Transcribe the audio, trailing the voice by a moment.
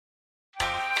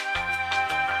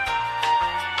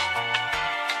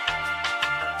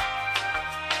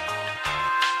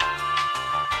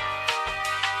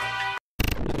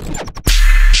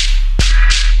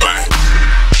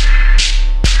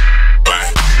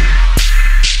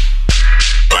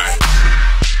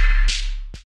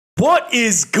What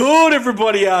is good,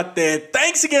 everybody out there?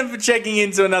 Thanks again for checking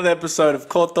into another episode of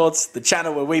Court Thoughts, the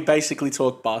channel where we basically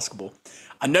talk basketball.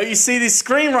 I know you see this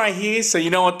screen right here, so you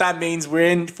know what that means. We're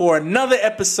in for another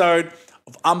episode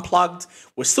of Unplugged.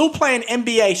 We're still playing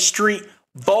NBA Street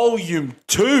Volume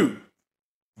 2.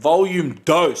 Volume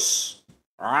Dos.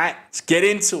 All right, let's get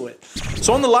into it.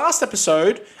 So on the last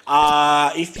episode,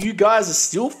 if you guys are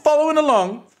still following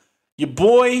along, your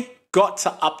boy got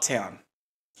to Uptown.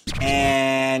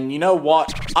 And you know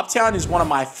what? Uptown is one of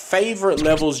my favorite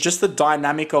levels, just the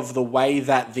dynamic of the way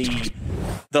that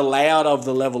the layout of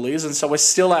the level is. And so we're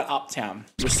still at Uptown.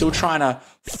 We're still trying to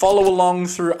follow along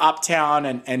through Uptown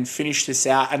and finish this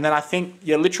out. And then I think,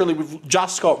 yeah, literally we've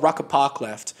just got Rucker Park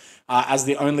left as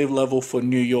the only level for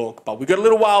New York. But we've got a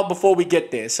little while before we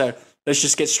get there. So let's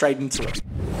just get straight into it.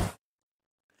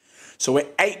 So we're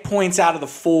 8 points out of the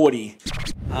 40.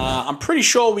 I'm pretty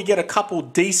sure we get a couple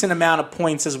decent amount of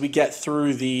points as we get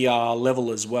through the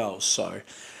level as well. So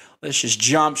let's just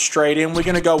jump straight in. We're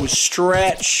going to go with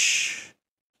stretch.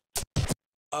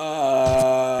 We're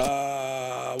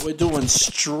doing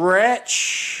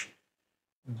stretch.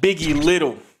 Biggie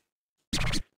Little.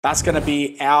 That's going to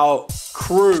be our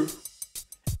crew.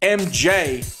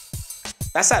 MJ.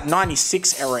 That's that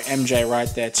 96 era MJ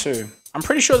right there too. I'm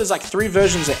pretty sure there's like 3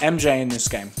 versions of MJ in this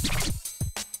game.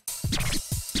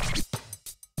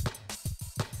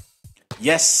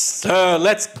 Yes, sir.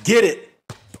 Let's get it.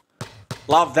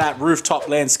 Love that rooftop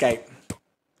landscape.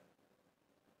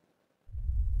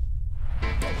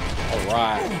 All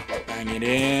right. Bang it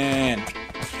in.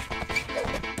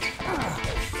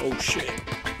 Oh, shit.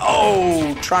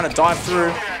 Oh, trying to dive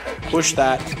through. Push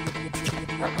that.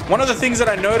 One of the things that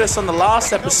I noticed on the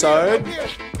last episode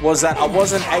was that I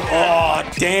wasn't able... Oh,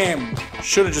 damn.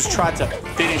 Should have just tried to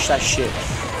finish that shit.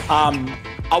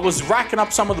 I was racking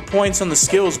up some of the points on the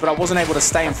skills, but I wasn't able to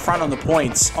stay in front on the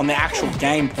points, on the actual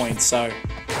game points. So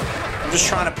I'm just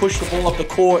trying to push the ball up the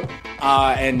court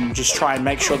and just try and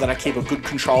make sure that I keep a good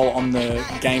control on the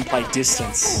gameplay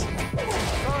distance.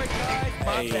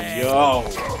 Hey, yo.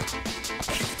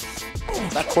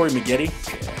 Is that Corey Maggette?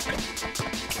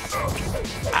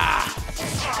 Ah.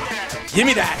 Give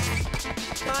me that.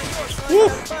 Woo.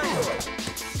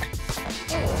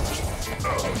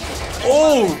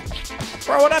 Oh.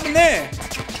 Bro, what happened there?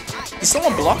 Did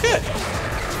someone block it?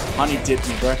 Honey dipped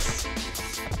me, bro.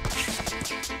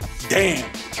 Damn.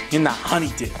 In that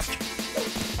honey dip.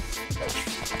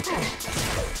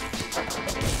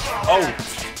 Oh.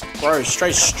 Bro,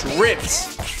 straight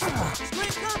stripped.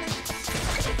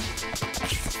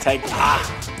 Take.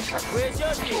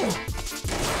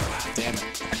 Damn it.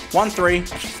 1-3.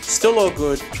 Still all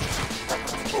good.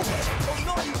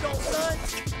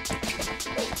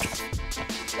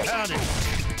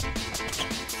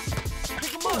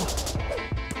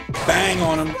 Bang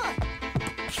on him.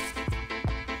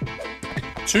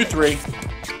 2-3.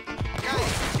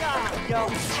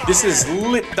 This is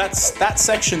lit. That's that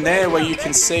section there where you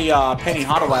can see Penny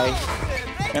Hardaway.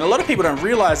 And a lot of people don't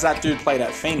realize that dude played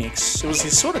at Phoenix. It was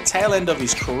his sort of tail end of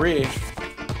his career.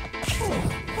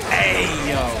 Hey,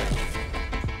 yo.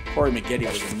 Corey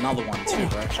Maggette was another one too,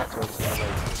 bro.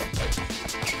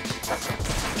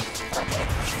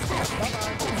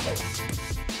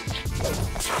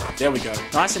 There we go.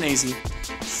 Nice and easy.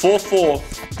 4-4.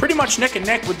 Pretty much neck and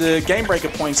neck with the game breaker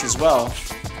points as well.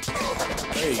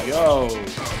 There you go.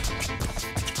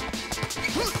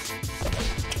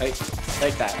 Hey,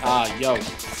 take that. Ah, yo.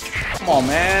 Come on,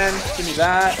 man. Give me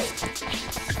that.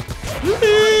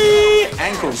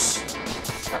 Ankles.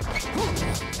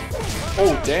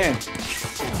 Oh, damn.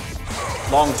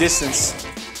 Long distance.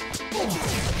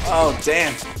 Oh,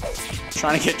 damn.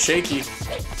 Trying to get cheeky.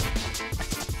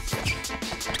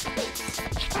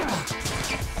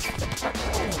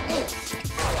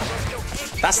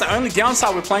 That's the only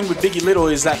downside we're playing with Biggie Little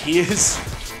is that he is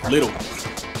little.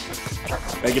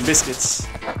 Making biscuits.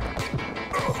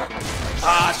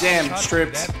 Ah, damn,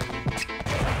 stripped.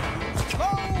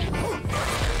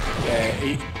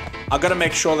 Yeah, I gotta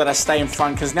make sure that I stay in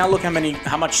front because now look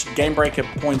how much game breaker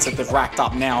points that they've racked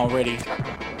up now already.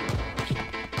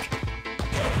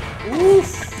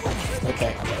 Oof.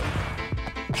 Okay.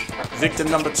 Victim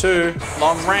number 2,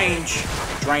 long range.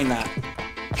 Drain that.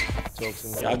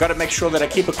 Yeah, I got to make sure that I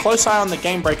keep a close eye on the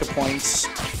game breaker points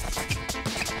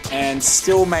and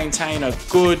still maintain a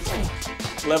good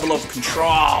level of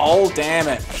control. Damn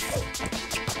it.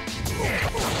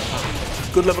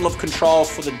 Good level of control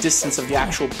for the distance of the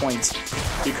actual points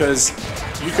because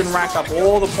you can rack up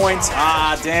all the points.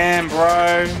 Ah, damn,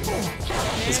 bro.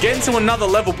 It's getting to another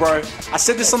level, bro. I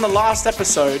said this on the last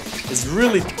episode. It's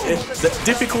really... the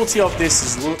difficulty of this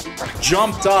is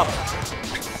jumped up.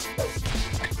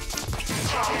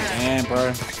 Damn,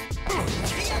 bro.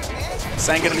 This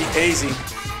ain't gonna be easy.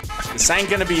 This ain't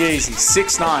gonna be easy.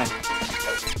 6-9.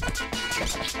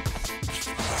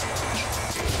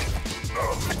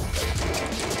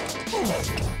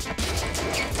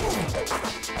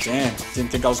 Damn,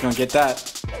 didn't think I was gonna get that.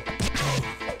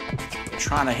 They're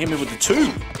trying to hit me with the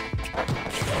 2.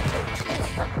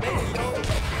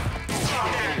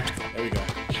 There we go.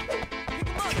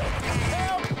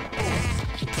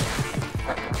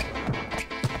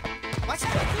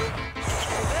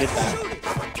 Hit that.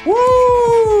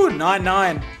 Woo!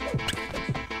 9-9.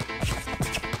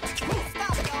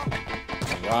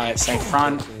 Alright, stay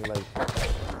front.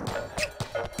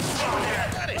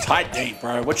 Tight D,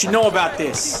 bro. What you know about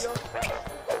this?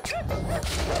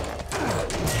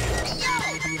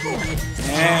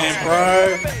 Damn,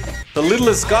 bro. The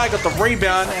littlest guy got the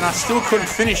rebound and I still couldn't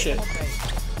finish it.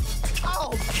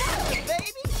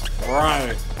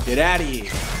 Bro, get out of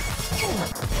here.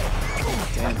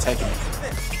 Damn, taking it.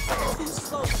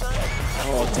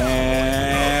 Oh,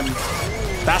 damn.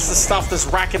 That's the stuff that's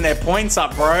racking their points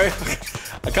up, bro.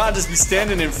 I can't just be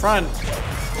standing in front.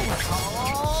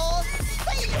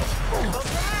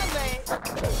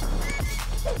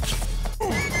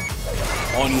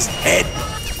 On his head.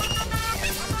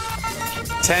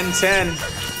 10-10.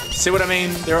 See what I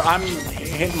mean? I'm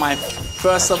hitting my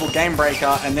first level game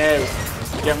breaker and they're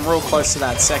getting real close to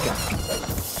that second.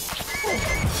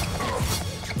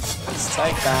 Let's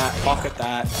take that, pocket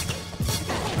that.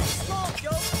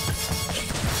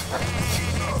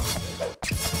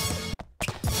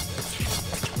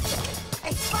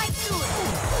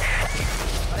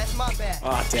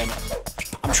 Oh, damn it.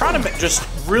 I'm trying to just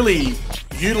really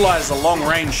utilize the long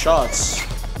range shots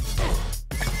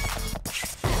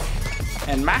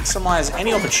and maximize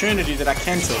any opportunity that I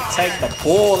can to take the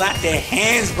ball out their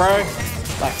hands, bro.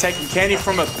 Like taking candy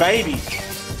from a baby.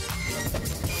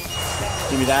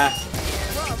 Give me that.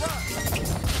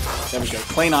 There we go.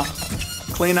 Clean up.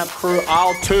 Clean up crew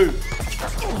aisle 2.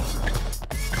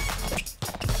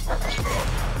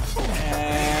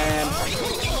 And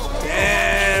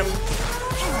damn.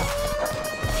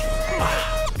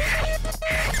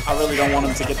 I really don't want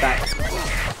him to get that.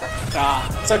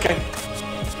 It's okay.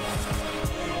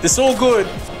 This is all good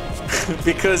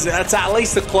because that's at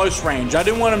least a close range. I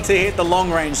didn't want him to hit the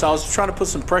long range, so I was trying to put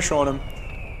some pressure on him.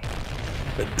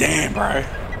 But damn, bro.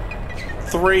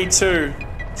 3-2.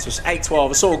 So it's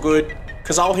 8-12. It's all good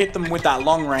because I'll hit them with that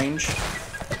long range.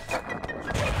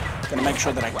 Gonna make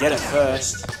sure that I get it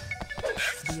first.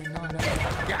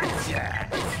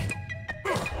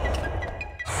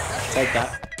 Take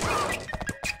that.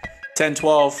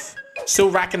 10-12. Still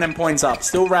racking them points up.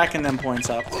 Still racking them points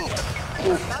up.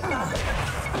 Ooh.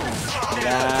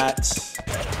 That.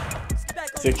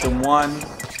 Victim 1.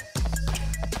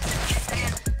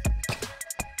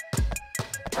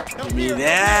 Give me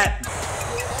that.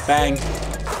 Bang.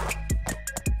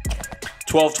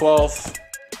 12-12.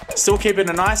 Still keeping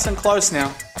it nice and close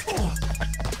now.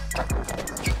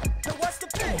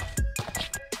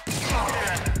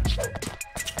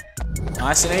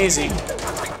 Nice and easy.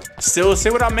 Still, see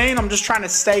what I mean? I'm just trying to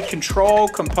stay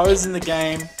controlled, composed in the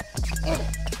game.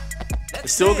 They're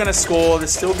still gonna score, they're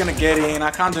still gonna get in.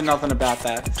 I can't do nothing about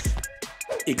that.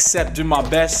 Except do my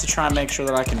best to try and make sure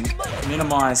that I can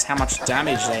minimize how much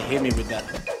damage they hit me with that.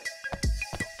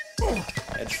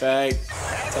 Head fake.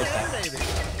 Take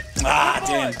that. Ah,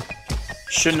 damn.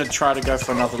 Shouldn't have tried to go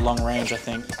for another long range, I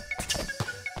think.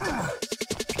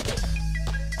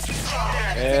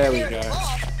 There we go.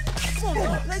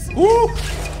 Woo!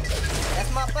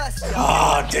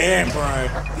 Oh, damn, bro.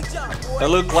 They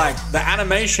look like the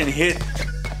animation hit.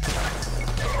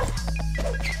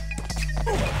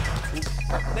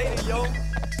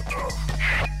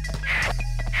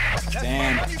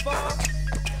 Damn.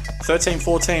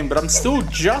 13-14, but I'm still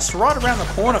just right around the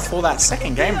corner for that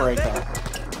second game breaker.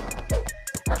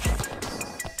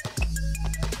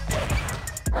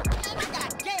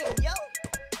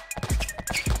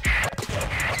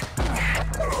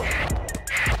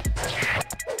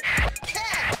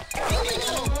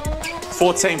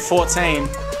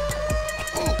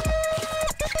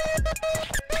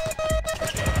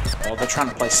 Oh, they're trying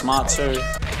to play smart too.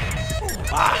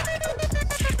 Ah.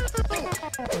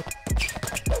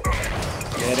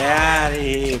 Get out of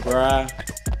here, bruh.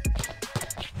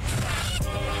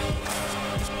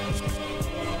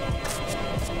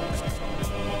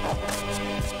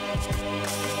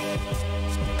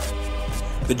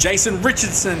 The Jason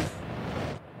Richardson.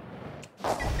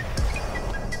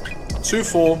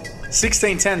 2-4.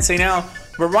 16-10. See now,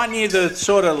 we're right near the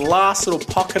sort of last little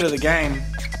pocket of the game.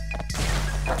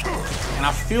 And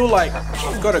I feel like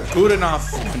I've got a good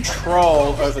enough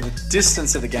control over the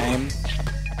distance of the game.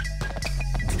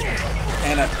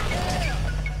 And I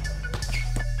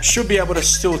should be able to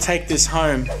still take this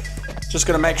home. Just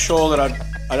got to make sure that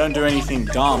I don't do anything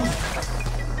dumb.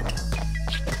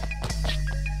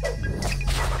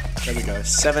 There we go,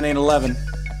 17-11.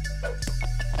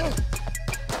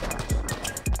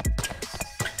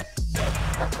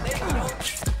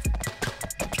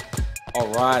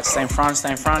 Alright, stay in front,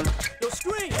 stay in front.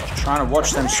 Trying to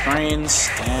watch them screens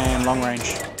and long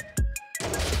range.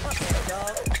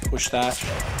 Push that.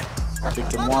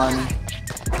 Victim 1.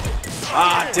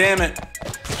 Ah, damn it.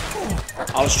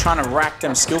 I was trying to rack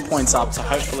them skill points up to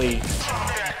hopefully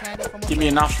give me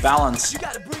enough balance.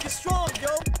 There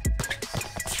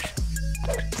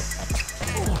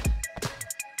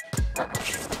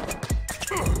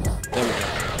we go.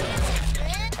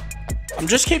 I'm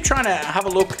just keep trying to have a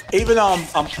look, even though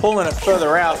I'm pulling it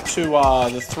further out to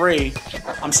the 3,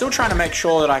 I'm still trying to make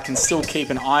sure that I can still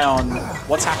keep an eye on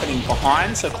what's happening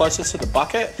behind, so closer to the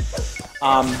bucket,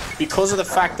 because of the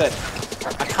fact that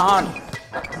I can't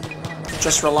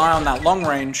just rely on that long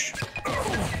range.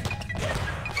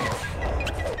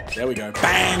 There we go,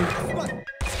 bang!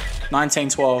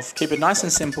 19-12, keep it nice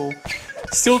and simple.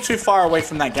 Still too far away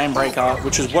from that game breaker,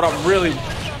 which is what I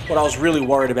was really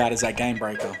worried about, is that game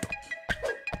breaker.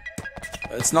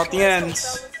 But it's not the end.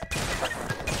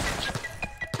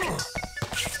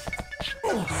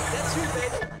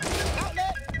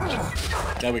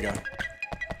 There we go.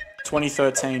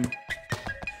 2013.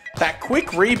 That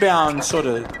quick rebound sort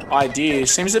of idea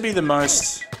seems to be the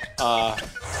most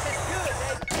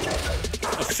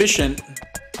efficient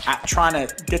at trying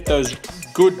to get those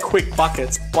good quick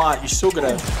buckets, but you still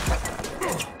gotta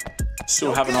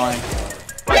have an eye.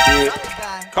 Idea.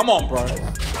 Come on, bro.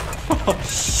 Oh,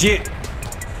 shit.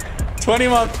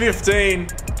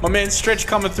 21-15. My man Stretch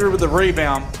coming through with the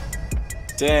rebound.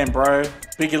 Damn, bro.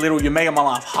 Biggie Little, you're making my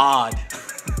life hard.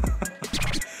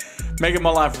 Making my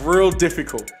life real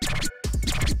difficult.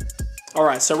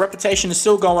 Alright, so reputation is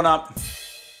still going up.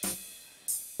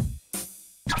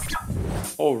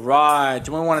 Alright,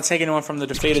 do we want to take anyone from the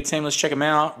defeated team? Let's check them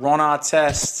out. Ron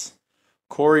Artest,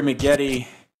 Corey Maggette,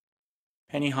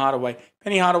 Penny Hardaway.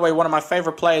 Penny Hardaway, one of my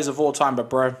favorite players of all time, but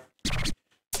bro,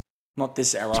 not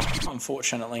this era,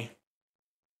 unfortunately.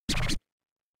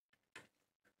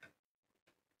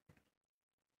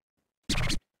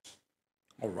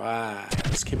 Alright,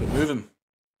 let's keep it moving.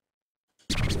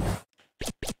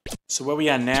 So where we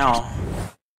are now,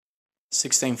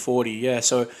 1640, yeah,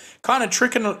 so kind of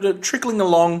trickling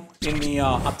along in the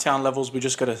uptown levels. We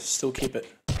just got to still keep it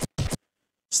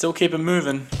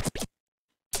moving.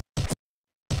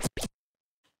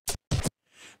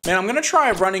 Man, I'm going to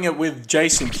try running it with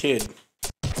Jason Kidd.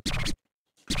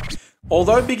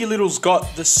 Although Biggie Little's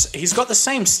got this, he's got the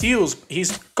same steals.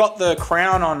 He's got the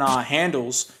crown on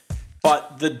handles,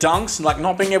 but the dunks, like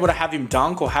not being able to have him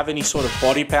dunk or have any sort of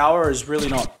body power is really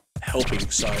not helping.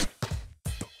 So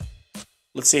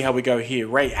let's see how we go here.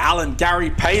 Ray Allen, Gary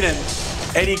Payton,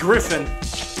 Eddie Griffin.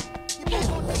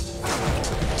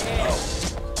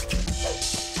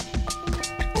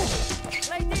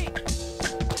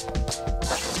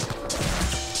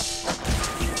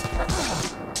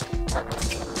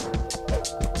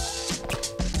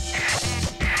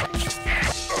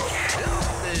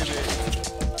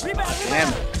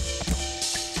 Damn.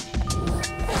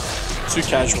 Too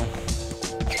casual.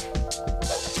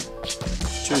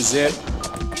 Too zip.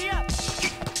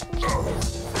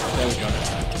 There we go.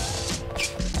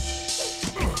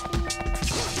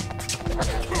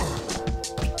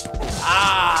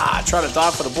 Ah! I tried to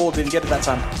dive for the ball, didn't get it that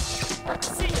time.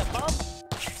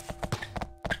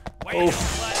 Oof.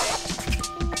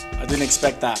 I didn't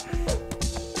expect that.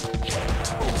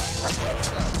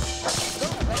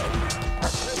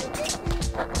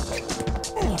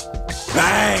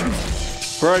 Bang!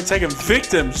 Bro, taking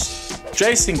victims.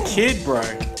 Jason Kidd, bro.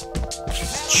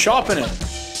 Chopping it.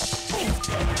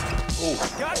 Ooh.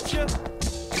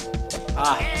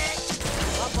 Ah.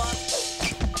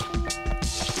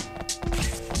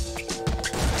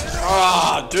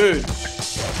 Ah, dude.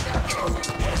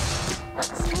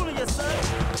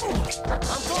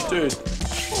 Dude.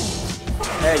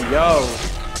 Hey, yo.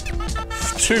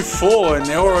 2-4 and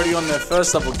they're already on their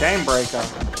first level game breaker.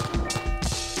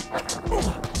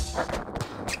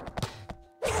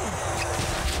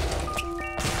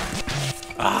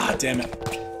 Ah, damn it.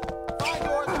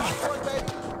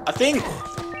 I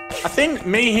think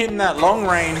me hitting that long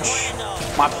range,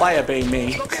 my player being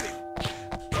me,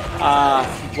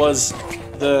 was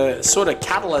the sort of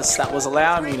catalyst that was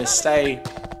allowing me to stay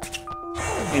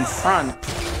in front.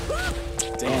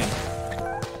 Damn.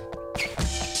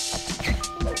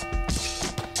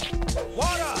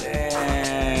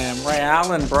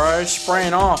 Allen, bro.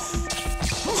 Spraying off.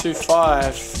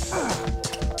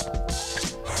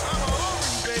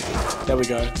 2-5. There we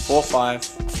go.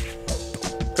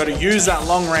 4-5. Got to use that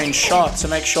long-range shot to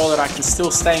make sure that I can still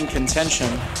stay in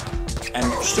contention and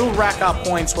still rack up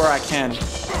points where I can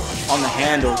on the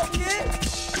handle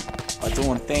by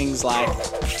doing things like,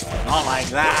 not like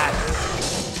that.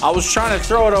 I was trying to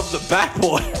throw it off the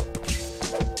backboard.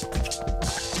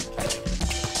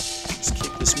 Let's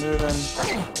keep this moving.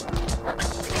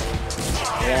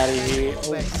 Get out of here.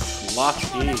 Oof,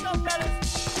 lucky.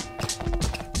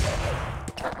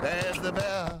 There's the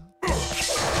bell.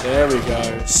 There we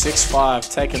go. 6-5,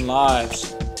 taking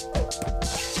lives.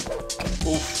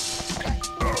 Oof.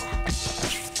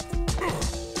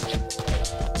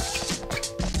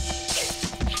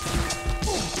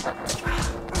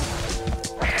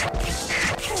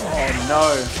 Oh no.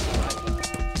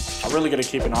 I really got to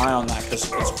keep an eye on that because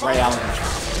it's Ray Allen.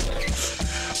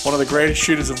 One of the greatest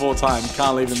shooters of all time. You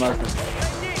can't leave him open.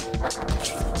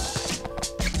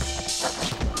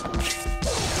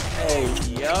 Hey,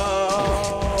 yo.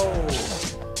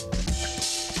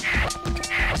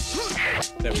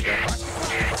 There we go.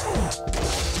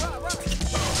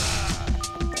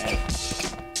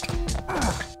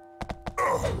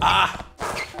 Ah!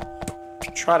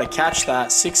 Try to catch that.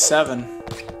 6-7.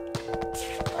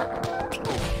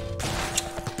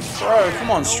 Bro, come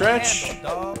on, stretch.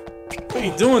 What are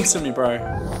you doing to me, bro?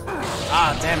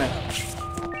 Ah, damn it.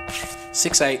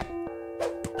 6-8.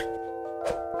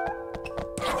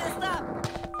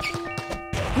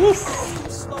 Woof.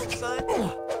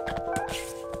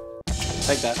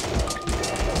 Take that.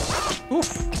 Oof.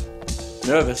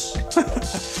 Nervous.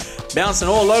 Bouncing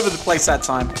all over the place that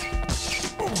time.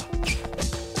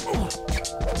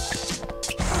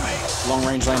 Long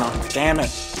range laner. Damn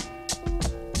it.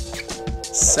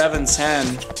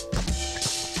 7-10.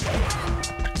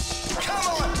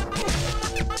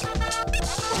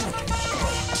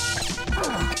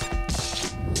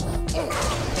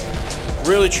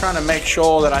 Really trying to make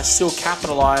sure that I still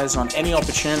capitalize on any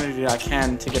opportunity I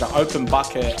can to get an open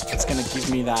bucket that's going to give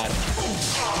me that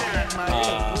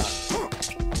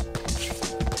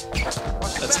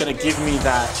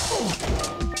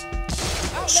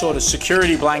sort of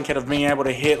security blanket of being able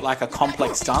to hit like a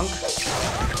complex dunk,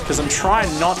 because I'm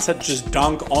trying not to just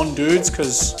dunk on dudes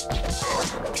because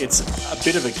it's a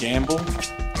bit of a gamble.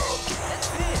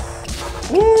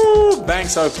 Woo!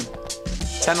 Bank's open.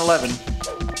 10-11.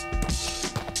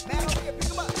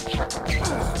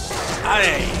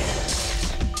 Hey.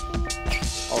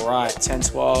 All right,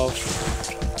 10-12.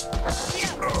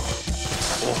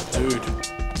 Oh, dude.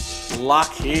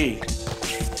 Lucky.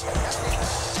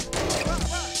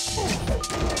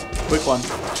 Quick one.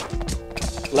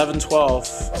 11-12.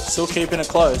 Still keeping it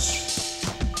close.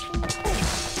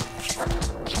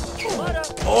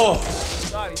 Oh.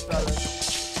 Sorry,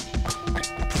 fellas.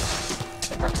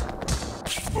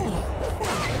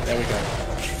 There we go.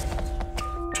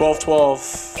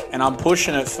 12-12. And I'm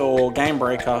pushing it for game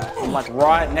breaker. I'm like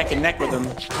right neck and neck with them.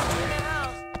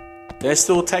 They're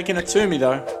still taking it to me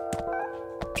though.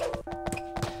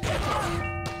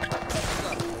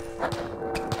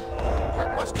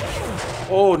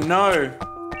 Oh no.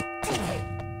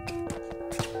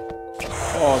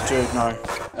 Oh dude, no.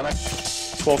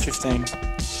 12-15.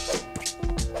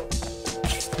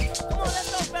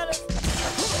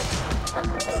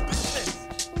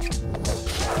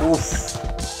 Oof.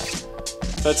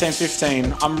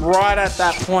 13-15. I'm right at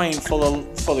that point for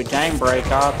the game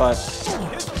breaker, but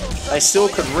they still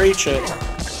could reach it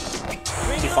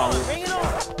if I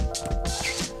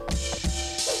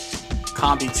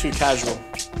can't be too casual.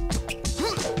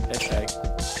 Okay.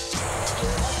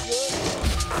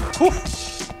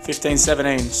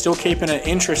 15-17. Still keeping it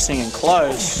interesting and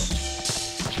close.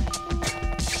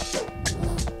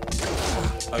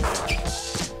 Okay.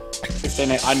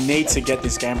 15-8. I need to get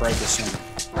this game breaker soon.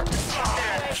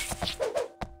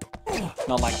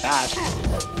 Not like that.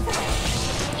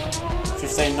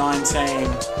 15-19.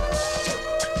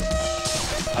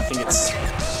 I think it's...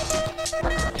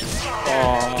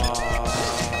 Oh,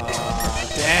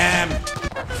 damn.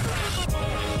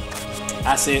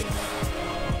 That's it.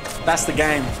 That's the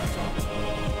game.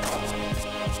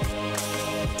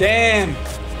 Damn.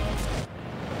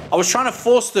 I was trying to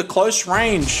force the close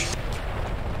range.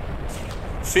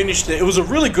 Finished it. It was a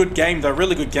really good game though.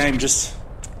 Really good game. Just...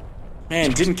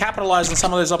 Man, didn't capitalize on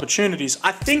some of those opportunities.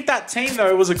 I think that team,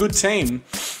 though, was a good team.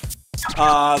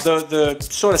 The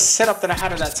sort of setup that I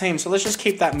had of that team. So let's just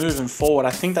keep that moving forward.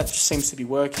 I think that just seems to be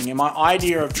working. And my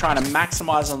idea of trying to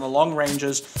maximize on the long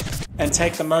ranges and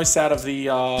take the most out of the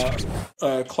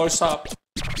close-up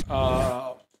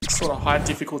sort of high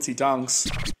difficulty dunks.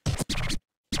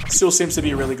 Still seems to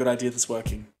be a really good idea that's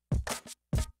working.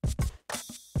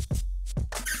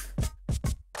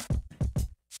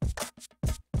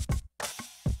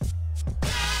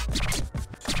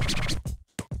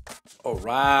 All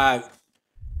right.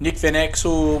 Nick Van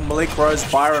Exel, Malik Rose,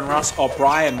 Brian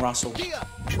Russell.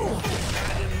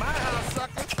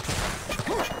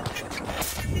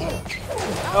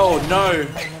 Oh no.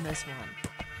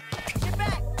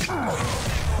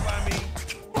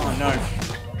 Oh no.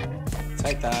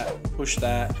 Take that. Push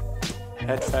that.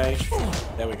 Head fake.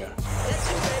 There we go.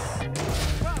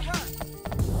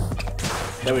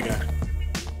 There we go.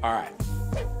 Alright.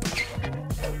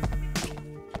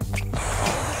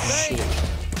 Shit.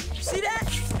 See that?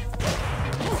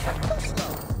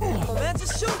 Oh, that's a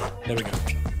shooter. There we go.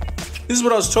 This is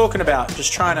what I was talking about.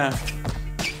 Just trying to,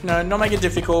 you know, not make it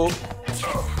difficult.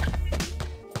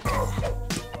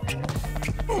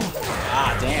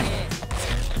 Ah, damn.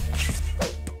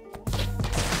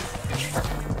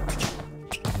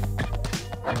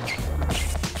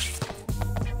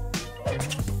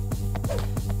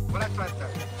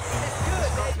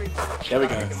 There we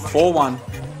go. 4-1.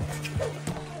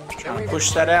 Trying to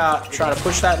push that out. Trying to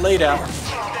push that lead out.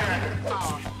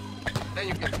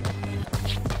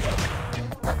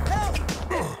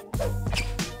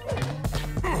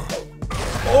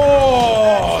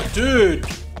 Oh, dude.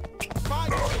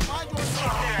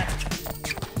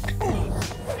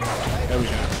 There we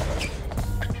go.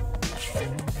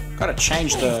 Gotta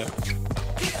change the...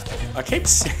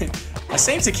 I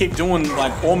seem to keep doing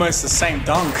like almost the same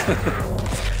dunk.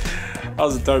 That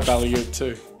was a dope alley-oop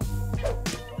too.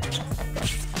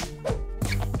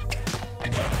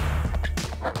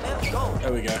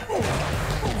 There we go.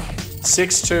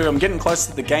 6-2. I'm getting close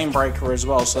to the game breaker as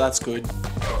well, so that's good.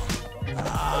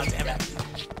 Ah, damn it.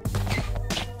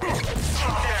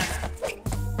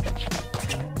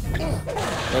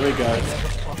 There we go.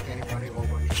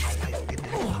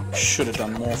 Should have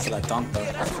done more for that dunk though.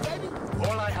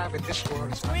 All I have in this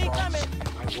world is my balls.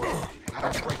 I work. I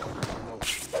don't break them.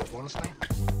 You understand?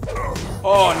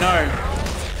 Oh no.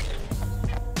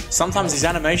 Sometimes these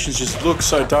animations just look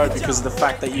so dope because of the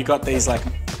fact that you got these like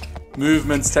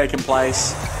movements taking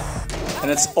place.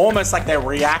 And it's almost like they're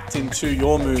reacting to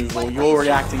your move or you're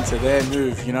reacting to their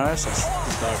move, you know? So it's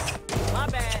dope. My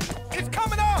bad. It's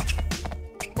coming up.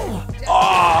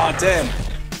 Oh, damn.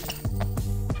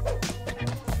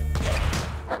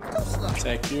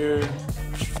 Take you.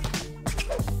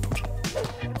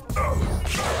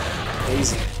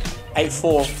 Easy.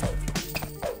 8-4.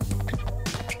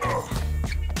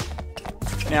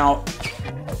 Now.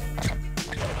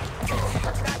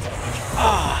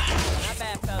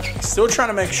 Still trying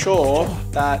to make sure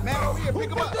that.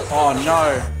 Oh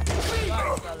no.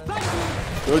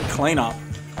 Good cleanup.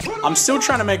 I'm still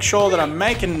trying to make sure that I'm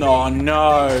making. Oh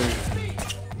no.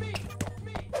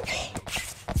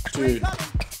 Dude.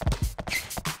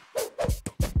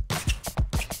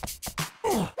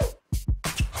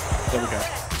 There we go.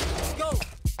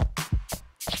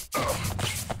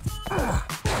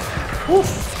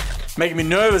 Oof. Making me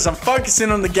nervous. I'm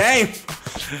focusing on the game.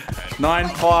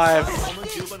 9-5.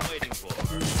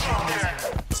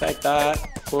 Take that.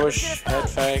 Push. Head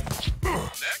fake.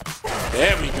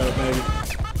 There we go, baby.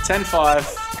 10-5.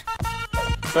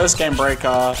 First game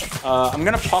breaker. I'm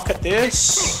gonna pocket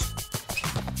this.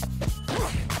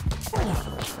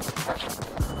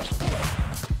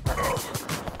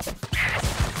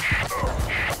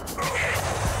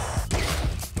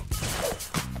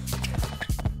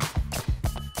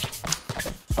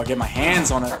 If I get my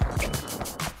hands on it.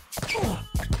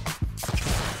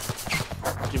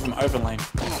 Give him overlane.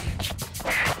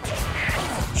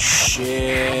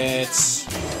 Shit.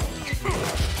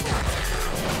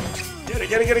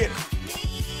 Get it.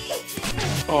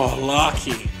 Oh,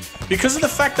 lucky. Because of the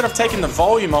fact that I've taken the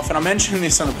volume off, and I mentioned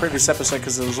this on the previous episode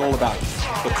because it was all about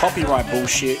the copyright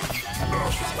bullshit.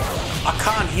 I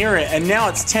can't hear it, and now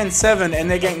it's 10-7, and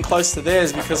they're getting close to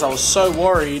theirs because I was so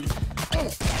worried.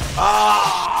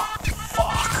 Ah,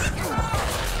 fuck.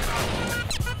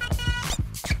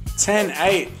 10-8.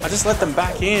 I just let them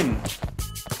back in.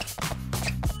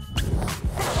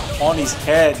 On his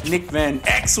head. Nick Van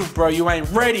Exel, bro. You ain't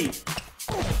ready.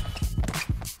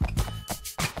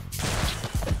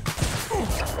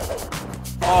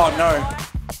 Oh, no.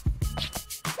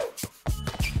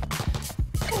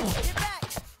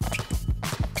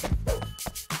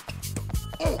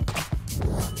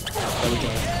 There we go.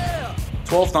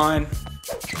 12-9.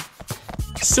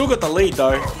 Still got the lead,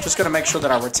 though. Just got to make sure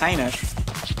that I retain it.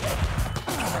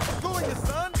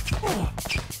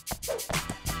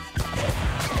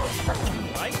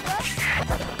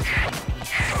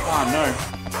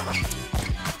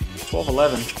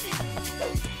 12-11.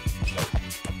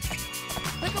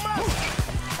 Pick him up.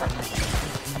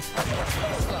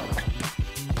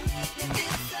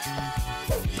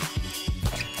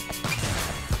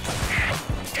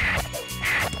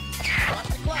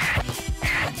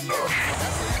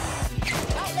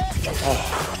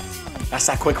 Oh, that's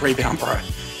that quick rebound, bro.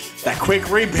 That quick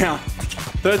rebound.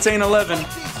 13-11.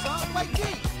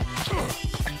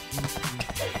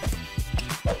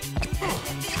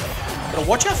 But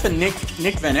watch out for Nick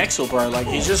Van Exel, bro. Like,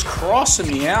 he's just crossing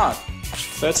me out.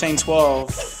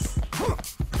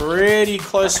 13-12. Pretty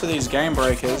close for these game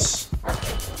breakers.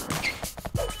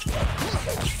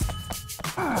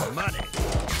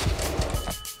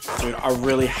 Dude, I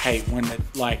really hate when it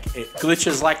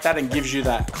glitches like that and gives you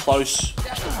that close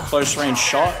range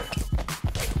shot.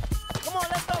 Come on,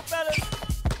 let's go, fellas.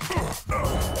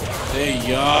 There you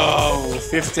go.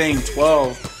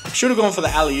 15-12. Should have gone for the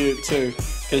alley-oop too,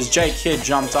 because J Kid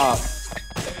jumped up.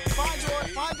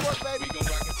 Find yours, baby.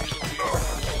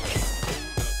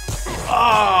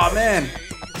 Oh man.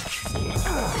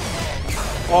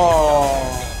 Oh,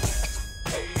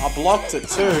 I blocked it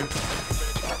too.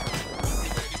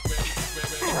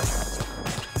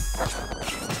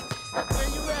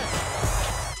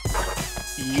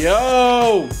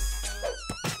 Yo!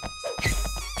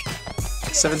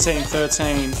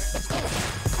 17-13.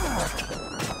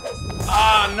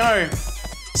 Ah, no.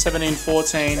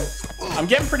 17-14. I'm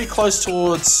getting pretty close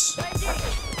towards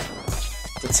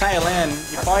the tail end.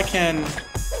 If I can...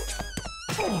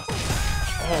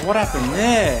 Oh, what happened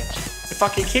there? If I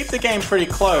can keep the game pretty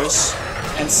close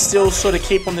and still sort of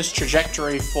keep on this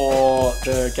trajectory for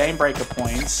the game breaker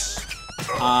points,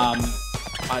 I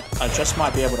just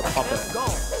might be able to pop it.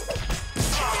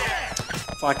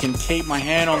 If I can keep my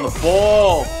hand on the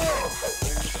ball.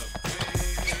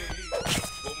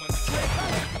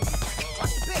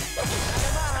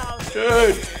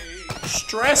 Dude,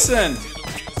 stressing.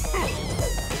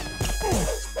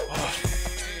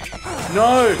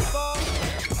 No.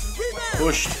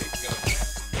 Pushed.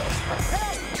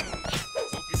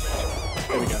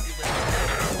 There we go.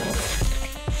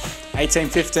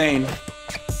 18-15.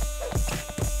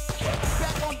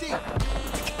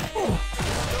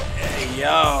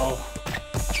 Yo.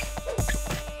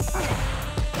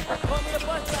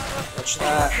 Watch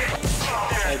that.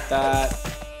 Take that.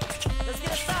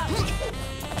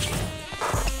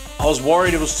 I was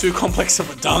worried it was too complex of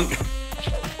a dunk.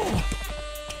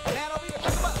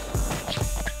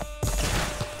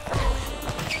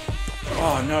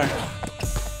 Oh no.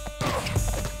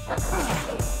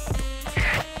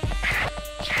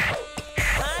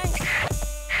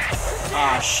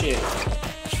 Ah shit.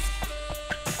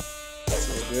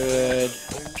 Good.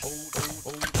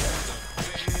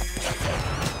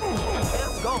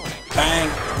 Bang.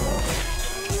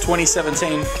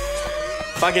 2017.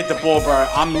 If I get the ball, bro,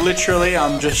 I'm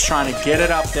just trying to get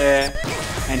it up there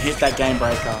and hit that game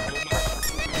breaker.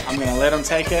 I'm gonna let him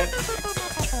take it.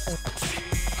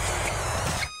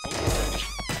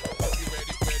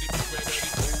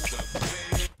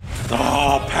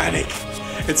 Oh, panic.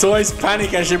 It's always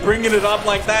panic as you're bringing it up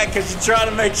like that because you're trying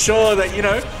to make sure that, you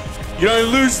know, you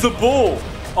don't lose the ball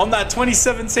on that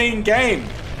 2017 game.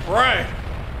 Right.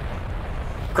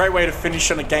 Great way to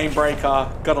finish on a game breaker.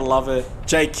 Gotta love it.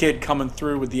 J Kid coming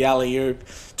through with the alley-oop.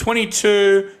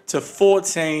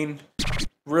 22-14.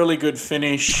 Really good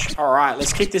finish. All right,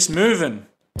 let's keep this moving.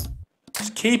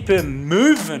 Let's keep it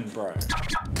moving, bro.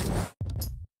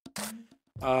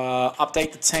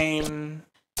 Update the team.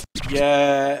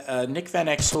 Yeah, Nick Van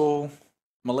Exel,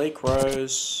 Malik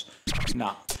Rose.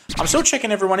 Nah. I'm still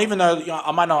checking everyone, even though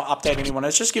I might not update anyone.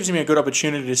 It just gives me a good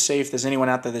opportunity to see if there's anyone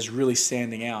out there that's really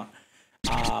standing out.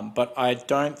 But I'm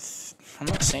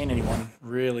not seeing anyone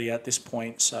really at this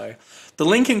point. So the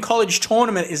Lincoln College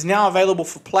tournament is now available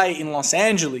for play in Los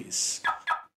Angeles.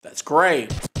 That's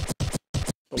great.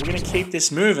 But we're going to keep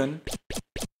this moving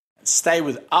and stay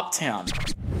with Uptown.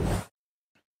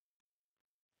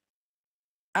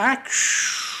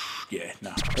 Yeah,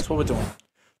 no, that's what we're doing.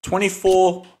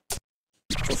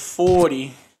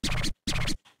 24-40.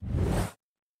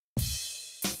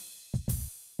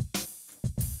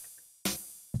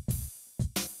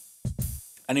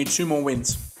 I need 2 more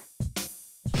wins.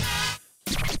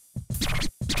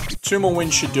 2 more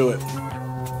wins should do it. Oh,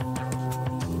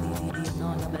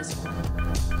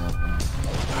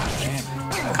 damn.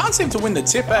 I can't seem to win the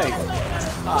tip, eh?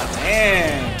 Oh,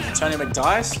 damn. Antonio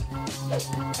McDice.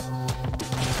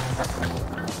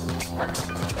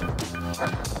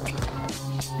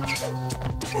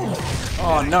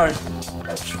 Oh, no.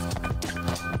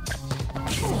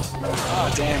 Oh,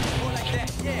 damn.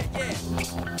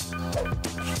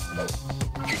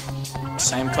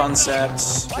 Same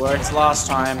concepts. Worked last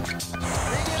time.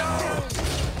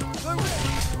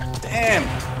 Damn.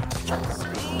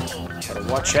 Gotta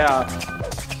watch out.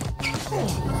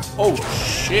 Oh,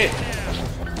 shit.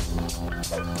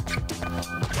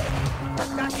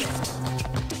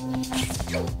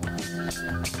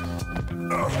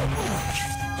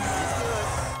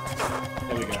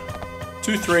 There we go.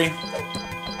 2-3.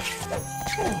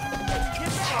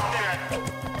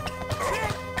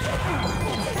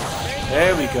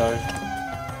 There we go.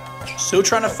 Still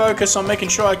trying to focus on making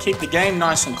sure I keep the game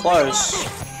nice and close.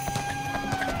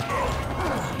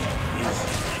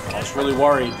 I was really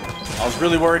worried. I was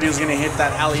really worried he was going to hit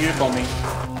that alley-oop on me.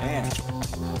 Man.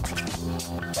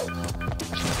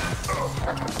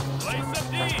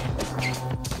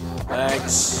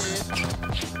 Legs.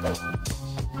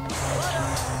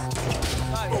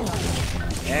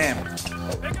 Damn.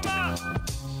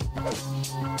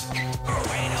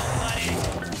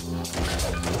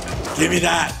 Give me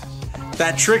that.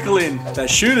 That trickle in. That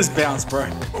shooter's bounce, bro.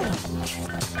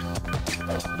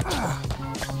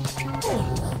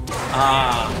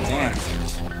 Ah, damn.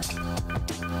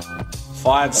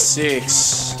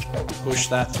 5-6. Push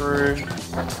that through. There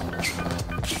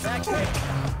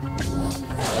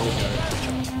we go.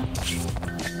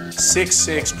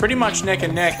 6-6. Pretty much neck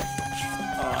and neck.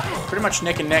 Pretty much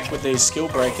neck and neck with these skill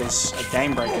breakers.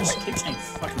 Game breakers. I keep saying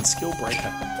fucking skill breaker.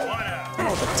 I don't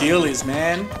know what the deal is,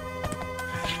 man.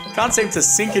 Can't seem to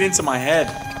sink it into my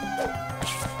head.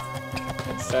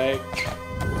 Fake.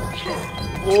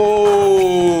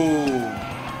 Whoa!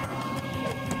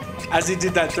 As he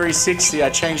did that 360, I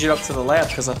changed it up to the left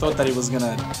because I thought that he was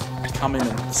gonna come in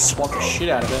and swat the shit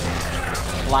out of it.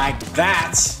 Like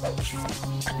that.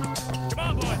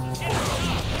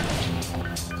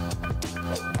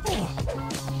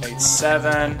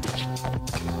 8-7.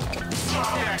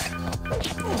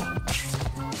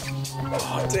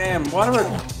 Oh damn! Why do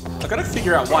I gotta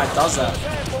figure out why it does that.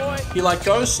 He like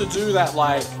goes to do that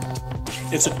like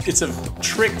it's a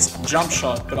tricked jump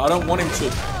shot, but I don't want him to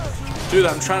do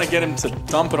that. I'm trying to get him to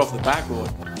dump it off the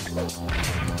backboard.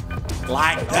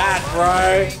 Like that,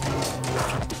 bro.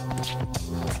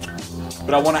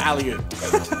 But I want to alley-oop.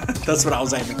 That's what I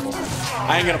was aiming for.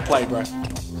 I ain't gonna play, bro.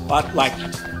 But like,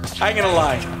 I ain't gonna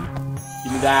lie.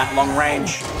 Give me that long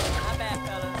range.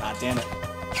 Ah, damn it.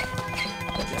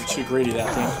 I'm too greedy,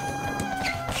 that thing.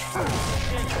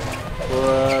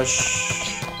 Push.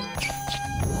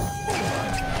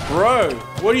 Bro,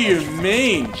 what do you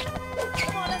mean?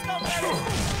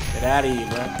 Get out of here,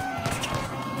 bro.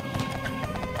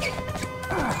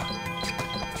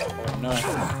 Oh, no.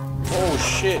 Oh,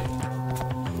 shit.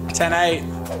 10-8.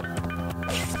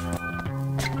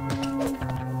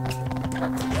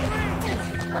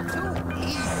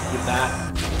 Get that.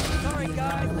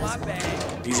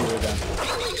 Easy rebound.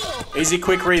 Easy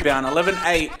quick rebound.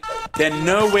 11-8. They're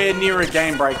nowhere near a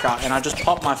game breaker, and I just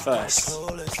popped my first.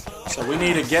 So we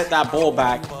need to get that ball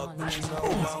back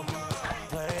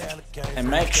and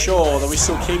make sure that we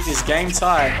still keep this game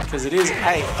tight, because it is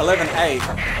 11-8.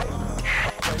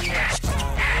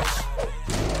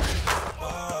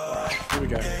 Here we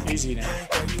go. Easy now.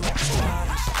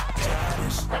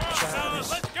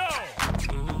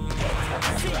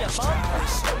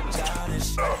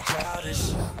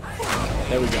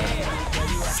 There we go.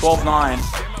 12-9.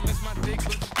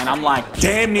 And I'm like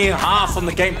damn near half on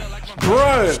the game.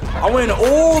 Bro, I went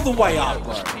all the way up,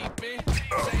 bro.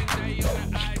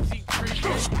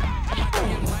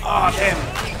 Oh, damn.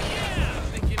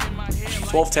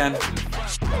 12-10.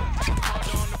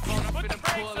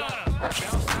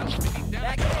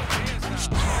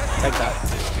 Take that.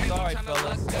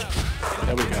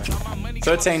 There we go.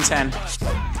 13-10.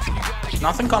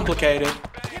 Nothing complicated.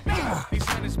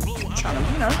 Trying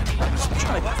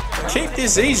to keep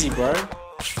this easy, bro.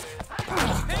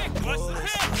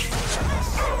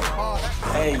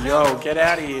 Hey, yo, get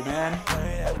out of here, man.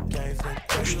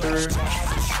 Push through.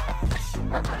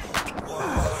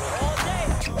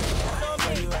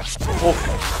 Oh,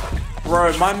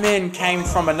 bro, my man came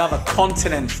from another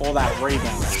continent for that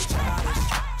rebound.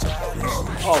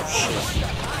 Oh, shit.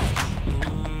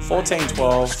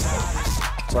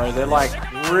 14-12. Bro, they're like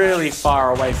really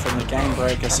far away from the game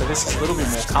breaker, so this is a little bit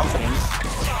more comforting.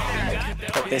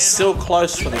 But they're still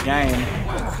close for the game.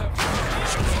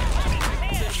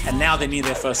 And now they need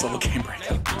their first level game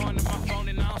breaker.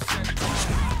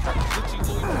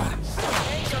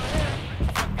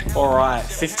 Alright,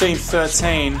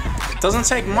 15-13. It doesn't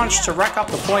take much to rack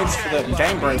up the points for the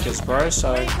game breakers, bro,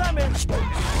 so...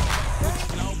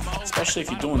 Especially if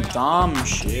you're doing dumb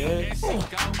shit.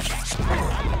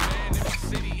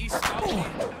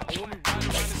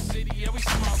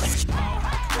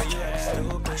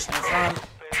 Stay in front.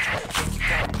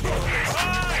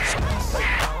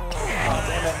 Oh,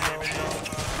 damn it.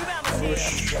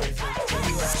 Push.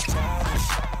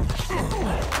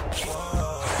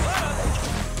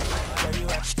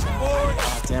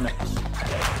 Oh, damn it.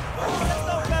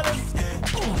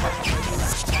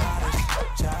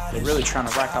 They're really trying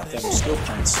to rack up them skill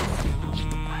points.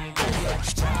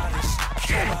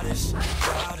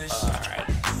 Alright,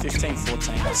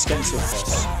 15-14. It's getting too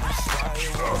close.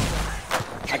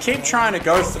 I keep trying to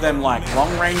go for them like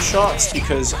long range shots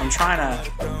because I'm trying to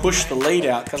push the lead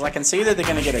out because I can see that they're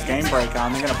going to get a game breaker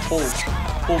and they're going to pull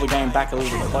the game back a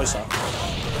little bit closer.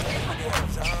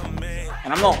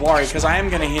 And I'm not worried because I am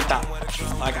going to hit that.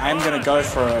 Like I am going to go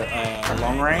for a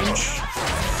long range,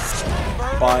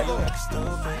 but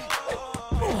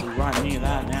we're right near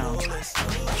that now.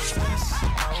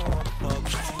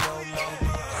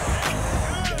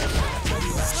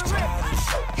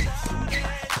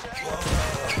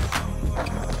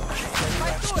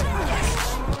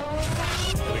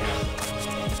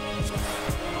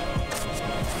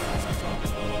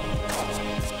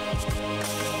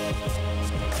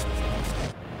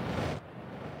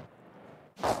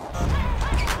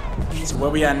 So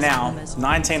where we are now,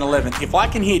 19-11. If I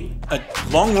can hit a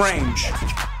long range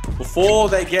before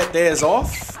they get theirs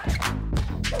off,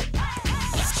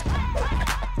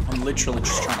 I'm literally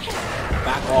just trying to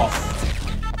back off.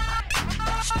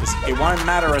 It won't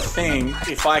matter a thing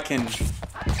if I can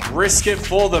risk it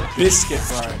for the biscuit,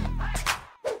 bro.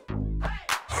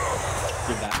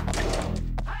 Give that.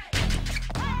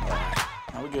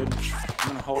 Alright, now we're good. I'm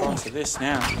gonna hold on to this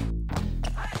now.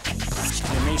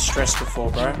 Get me stressed before,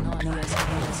 bro.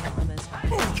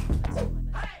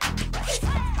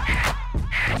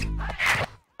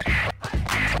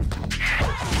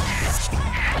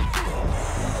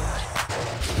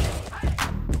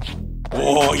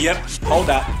 Oh, yep. Hold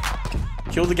that.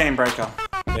 Kill the game breaker.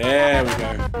 There we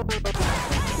go.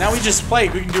 Now we just play.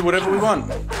 We can do whatever we want.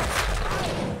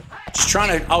 Just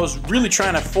trying to... I was really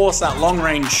trying to force that long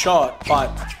range shot,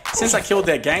 but since I killed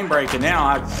their game breaker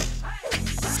now,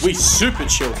 we super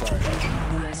chill, bro. What are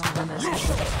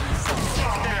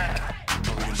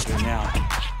we going to do now?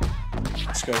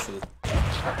 Let's go for the...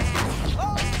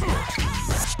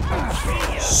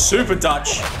 Super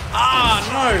Dutch. Ah,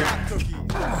 no.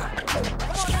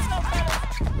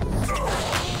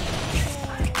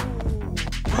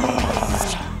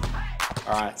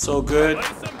 Alright, it's all good.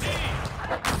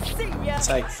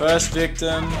 Take first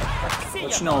victim.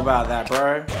 What you know about that,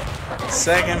 bro?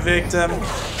 Second victim.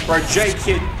 Bro,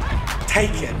 J-Kid,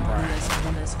 take it, bro.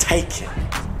 Take it.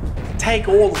 Take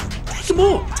them all.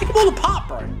 Take them all apart,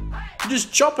 bro. You're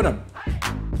just chopping them.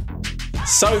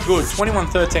 So good.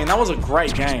 21-13. That was a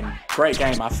great game. Great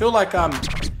game. I feel like I'm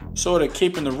sort of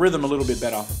keeping the rhythm a little bit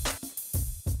better.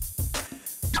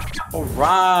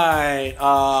 Alright.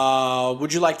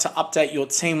 Would you like to update your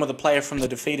team with a player from the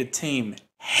defeated team?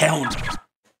 Hell no.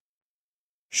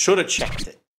 Should have checked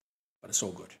it. But it's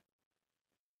all good.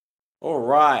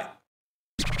 Alright.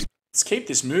 Let's keep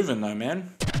this moving though,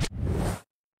 man.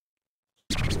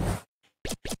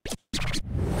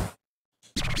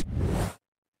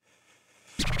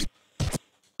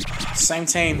 Same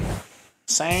team.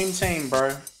 Same team,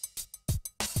 bro.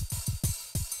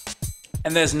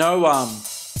 And there's no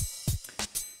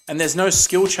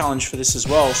skill challenge for this as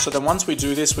well. So then once we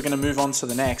do this, we're going to move on to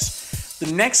the next.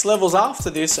 The next levels after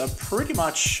this are pretty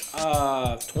much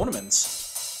tournaments.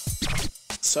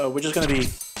 So we're just going to be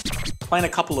playing a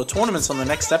couple of tournaments on the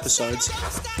next episodes.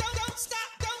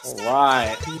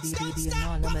 Alright.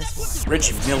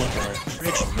 Reggie Miller, bro.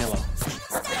 Reggie Miller.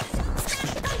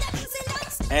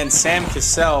 And Sam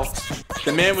Cassell,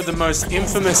 the man with the most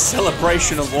infamous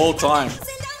celebration of all time.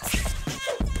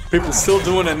 People still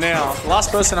doing it now. The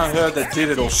last person I heard that did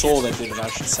it, or saw that did it, I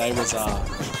should say, was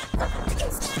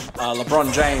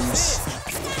LeBron James.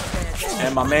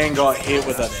 And my man got hit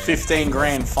with a 15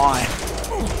 grand fine.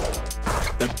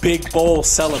 The big ball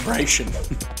celebration.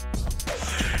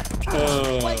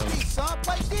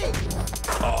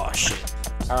 Oh shit.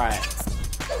 Alright.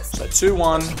 So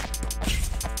 2-1.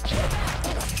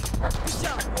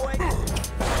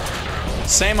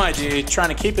 Same idea, trying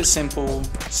to keep it simple,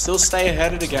 still stay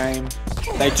ahead of the game.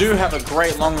 They do have a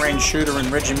great long-range shooter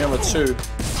in Reggie Miller too,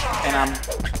 and I'm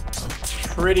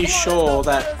pretty sure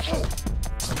that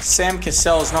Sam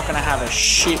Cassell is not going to have a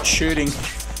shit shooting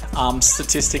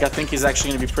statistic. I think he's actually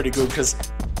going to be pretty good because,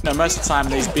 you know, most of the time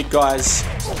these big guys,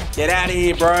 get out of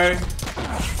here, bro.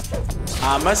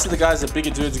 Most of the guys, the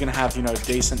bigger dudes, are going to have, you know,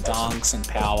 decent dunks and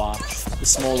power. The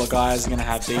smaller guys are going to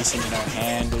have decent, you know,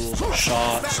 handles or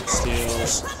shots or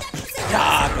steals.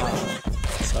 Yeah,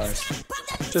 so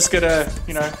Just gotta,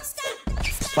 you know,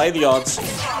 play the odds.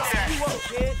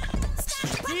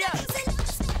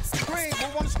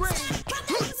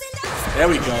 There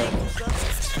we go.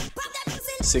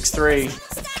 6-3.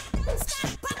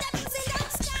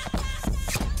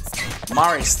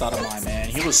 Murray Stoudemire, man,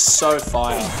 he was so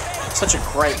fire. Such a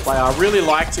great player. I really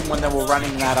liked him when they were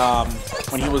running that,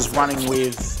 when he was running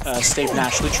with Steve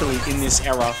Nash, literally in this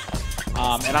era.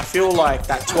 And I feel like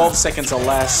that 12 seconds or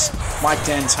less, Mike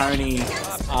D'Antoni,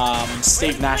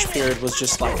 Steve Nash period was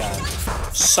just like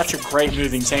such a great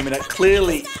moving team, and it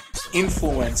clearly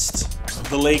influenced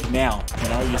the league now. You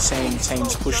know, you're seeing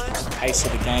teams push the pace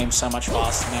of the game so much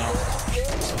faster now.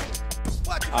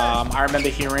 I remember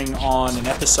hearing on an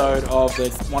episode of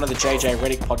one of the JJ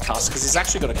Redick podcasts, because he's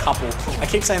actually got a couple. I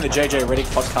keep saying the JJ Redick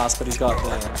podcast, but he's got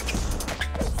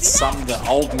the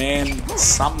old man,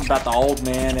 something about the old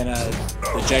man, and the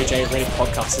JJ Redick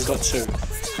podcast. He's got two.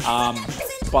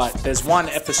 But there's one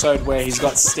episode where he's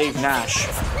got Steve Nash,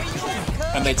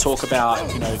 and they talk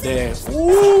about, you know, their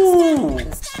ooh.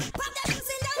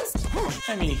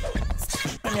 Let me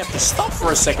have to stop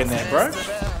for a second there, bro.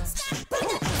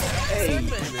 Hey.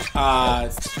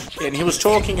 And he was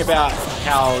talking about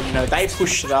how, you know, they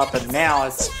pushed it up, and now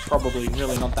it's probably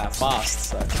really not that fast.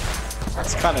 So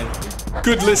it's kind of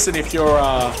good listen if you're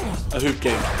a hoop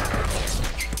geek.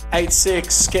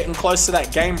 8-6, getting close to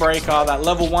that game breaker, that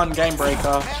level 1 game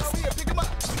breaker.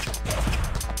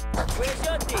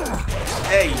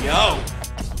 Hey, yo.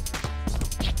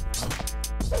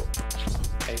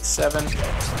 8-7.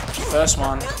 First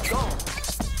one.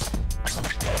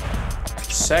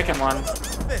 Second one.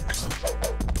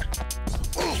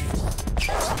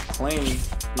 Clean.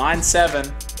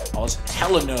 9-7. I was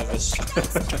hella nervous.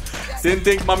 Didn't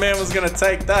think my man was gonna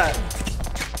take that.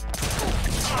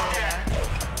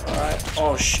 Alright.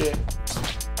 Oh shit.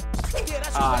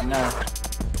 Ah, no.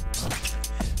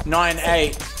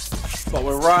 9-8. But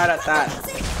we're right at that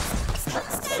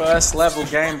first level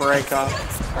game breaker.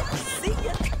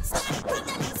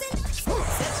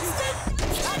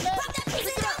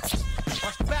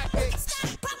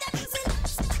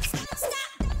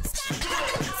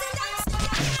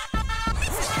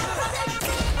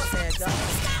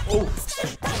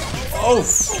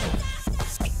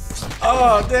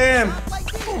 Oh, damn.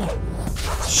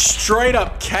 Straight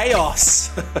up chaos.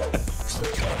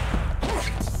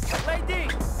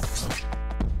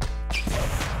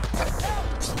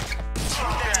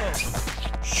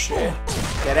 Shit.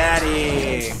 Get out of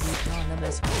here.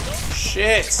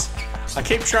 Shit. I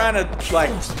keep trying to,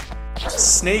 like,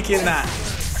 sneak in that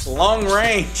long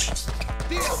range.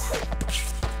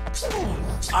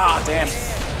 Ah, damn.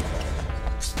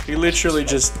 He literally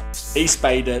just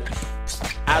East-bayed it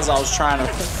as I was trying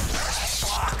to...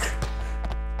 Fuck.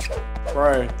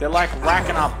 Bro, they're like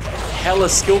racking up hella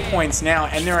skill points now,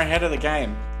 and they're ahead of the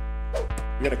game.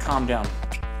 We gotta calm down.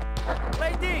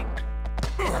 Play D.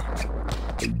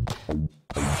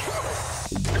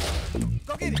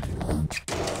 Go get it.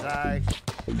 Nice.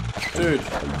 Dude.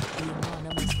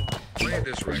 Play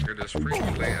this record as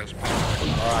frequently as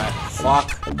possible. Alright, fuck.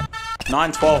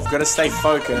 9-12, gotta stay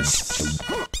focused.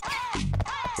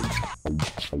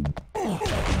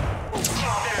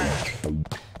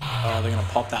 Oh, they're gonna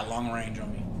pop that long range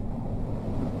on me.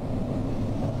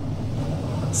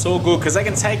 It's all good, because they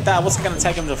can take that. What's it gonna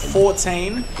take them to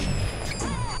 14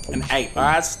 and 8?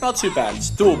 Alright, it's not too bad. It's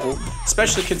doable,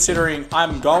 especially considering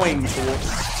I'm going to...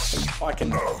 If I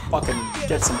can fucking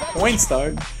get some points,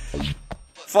 though.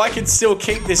 If I can still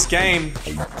keep this game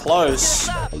close,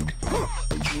 I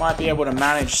might be able to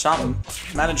manage something.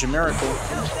 Manage a miracle.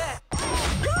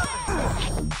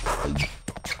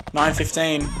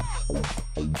 9-15.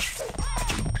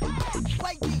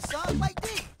 Play D, son. Play D.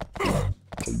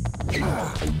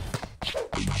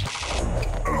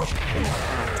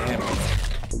 Damn.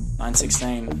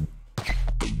 9-16.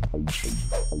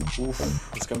 Oof,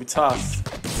 it's gonna be tough.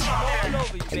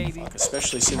 Fuck,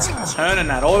 especially since I'm turning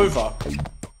that over.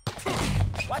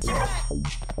 Watch your back.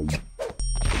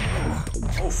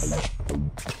 Oof.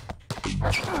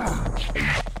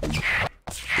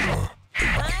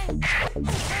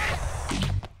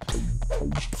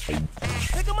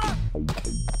 Pick him up.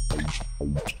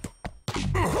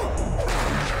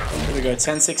 Here we go,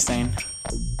 10-16.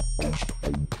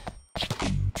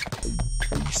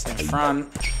 Stay in front.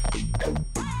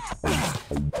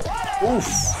 Oof.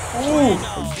 Ooh.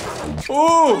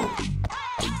 Ooh.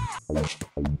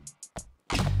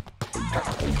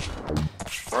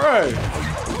 Bro.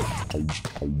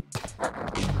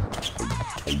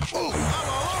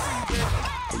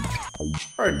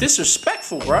 Bro,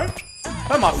 disrespectful, bro.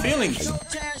 Hurt my feelings.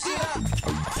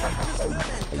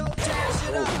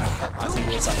 I think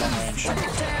it was that long range.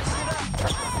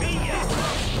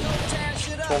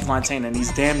 12-19, and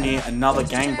he's damn near another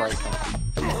game breaker.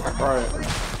 Bro,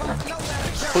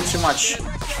 put too much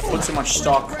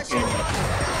stock in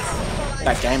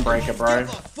that game breaker, bro.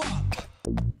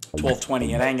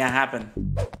 12-20, it ain't gonna happen.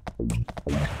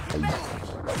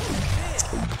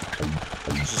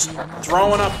 Just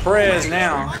throwing up prayers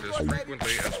now.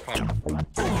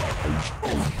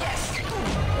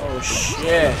 Oh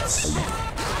shit.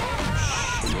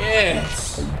 Shit.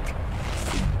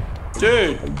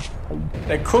 Dude,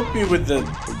 they cooked me with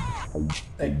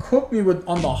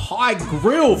on the high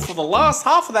grill for the last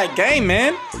half of that game,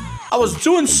 man. I was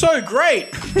doing so great.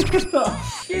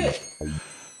 Oh, shit.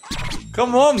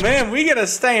 Come on, man. We gotta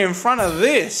stay in front of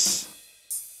this.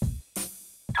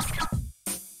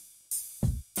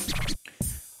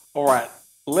 Alright,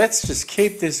 let's just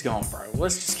keep this going, bro.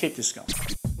 Let's just keep this going.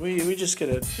 We just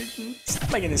gotta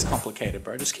stop making this complicated,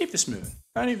 bro. Just keep this moving.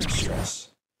 Don't even stress.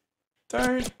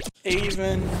 Don't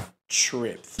even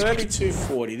trip.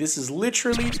 32-40. This is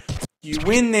literally, you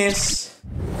win this,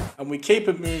 and we keep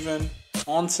it moving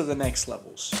on to the next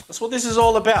levels. That's what this is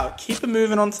all about. Keep it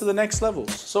moving on to the next levels.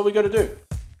 That's all we gotta do.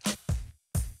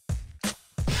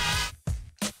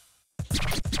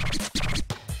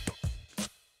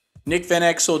 Nick Van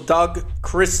Exel, Doug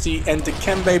Christie, and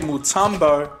Dikembe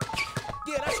Mutombo.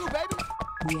 Yeah, that's you, baby.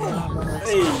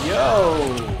 Hey,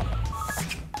 yo.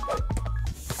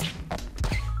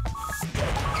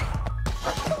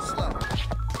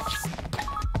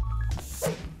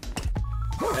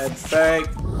 Head fake.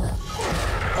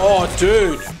 Oh,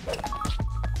 dude.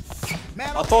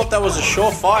 I thought that was a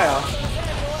surefire.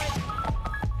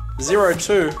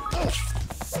 0-2.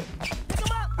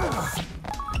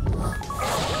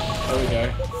 There we go.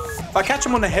 If I catch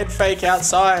him on the head fake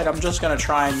outside, I'm just going to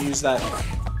try and use that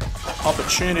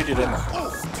opportunity to do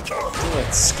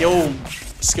a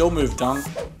skill move dunk.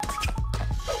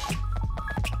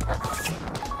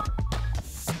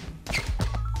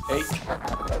 Hey.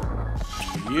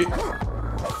 You.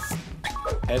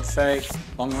 Head fake.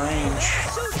 Long range.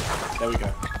 There we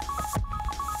go.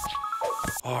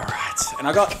 Alright. And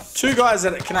I got two guys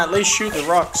that can at least shoot the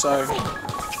rock, so...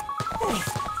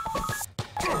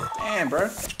 Damn, bro.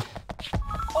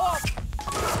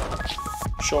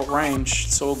 Short range.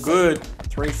 It's all good.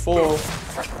 3-4.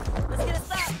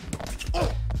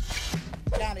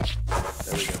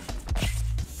 There we go.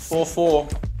 4-4.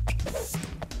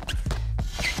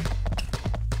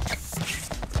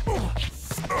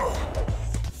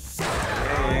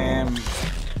 Damn.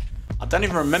 I don't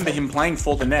even remember him playing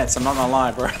for the Nets. I'm not gonna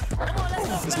lie, bro.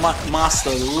 This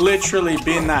master literally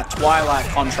been that Twilight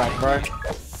contract, bro.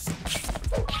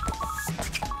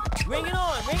 Bring it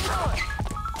on, bring it on.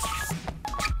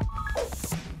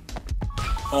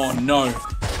 Oh no.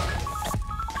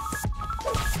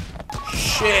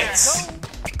 Shit.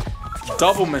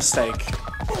 Double mistake.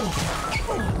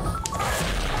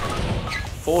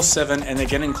 4-7, and they're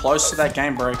getting close to that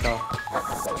game breaker.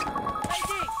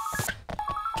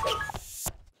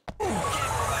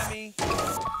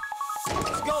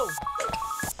 Let's go.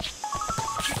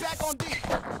 Get back on D.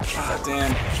 Ah,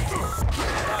 damn.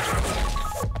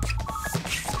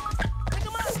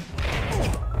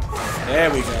 There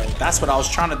we go. That's what I was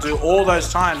trying to do all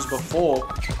those times before.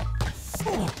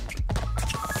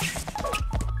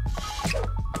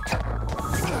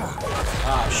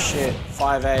 Ah, shit.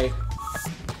 5-8.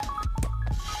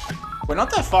 We're not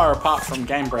that far apart from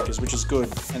game breakers, which is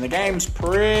good. And the game's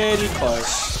pretty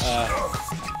close.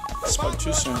 Spoke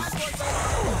too soon.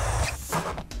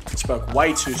 Spoke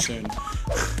way too soon. Come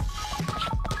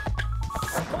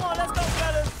on, let's go,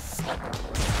 fellas.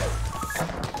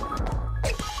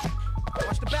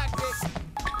 Watch the back, Dick.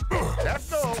 Let's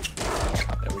go.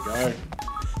 There we go.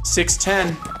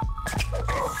 6-10.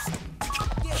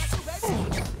 Yeah, that's you,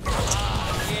 baby.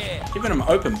 Yeah. Giving them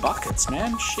open buckets,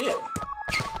 man. Shit.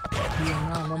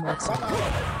 Come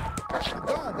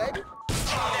on, baby.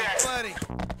 Buddy.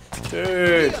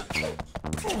 Dude.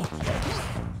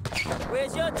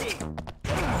 Where's your team?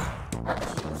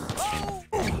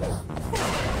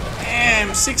 Damn,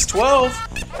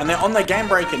 6-12. And they're on their game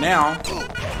breaker now.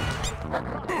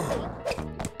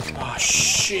 Oh,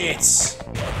 shit.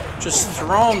 Just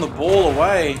throwing the ball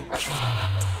away.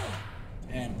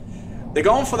 Damn. They're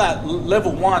going for that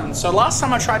level 1. So last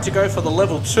time I tried to go for the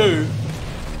level 2,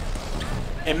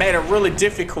 it made it really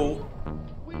difficult.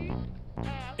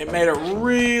 It made it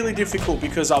really difficult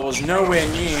because I was nowhere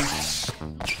near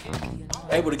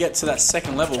able to get to that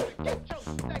second level.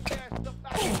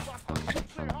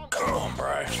 Come on,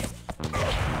 bro.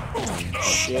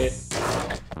 Shit.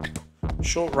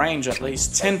 Short range at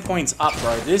least. 10 points up,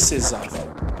 bro. This is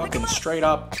a Fucking straight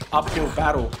up uphill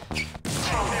battle.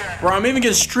 Bro, I'm even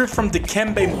getting stripped from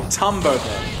Dikembe Mutombo, bro.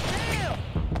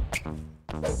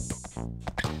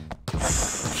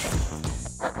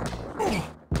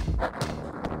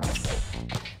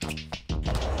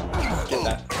 Get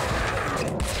that.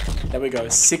 There we go.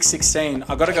 616.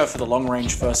 I gotta go for the long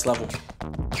range first level.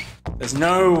 There's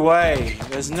no way.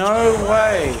 There's no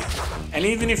way. And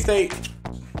even if they...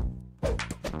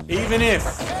 Even if...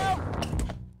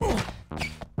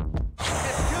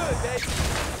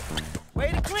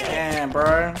 Damn,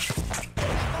 bro.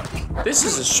 This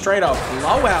is a straight up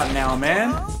blowout now,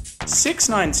 man.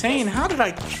 619. How did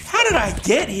I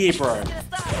get here, bro?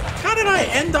 How did I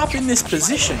end up in this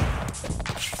position?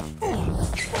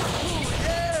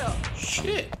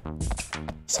 Shit.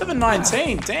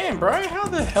 719. Damn, bro. How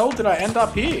the hell did I end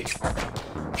up here?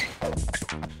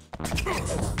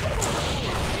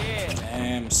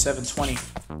 Damn, 720.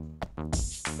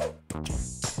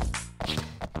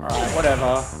 Alright,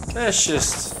 whatever. Let's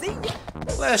just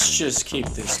keep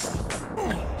this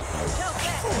going.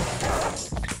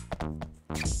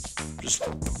 Just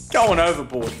going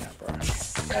overboard now, bro.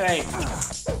 Hey,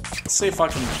 let's see if I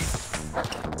can...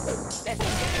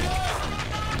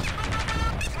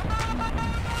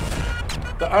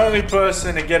 The only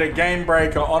person to get a game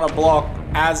breaker on a block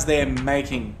as they're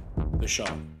making the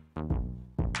shot.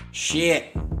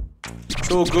 Shit.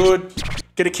 It's all good.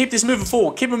 Gotta keep this moving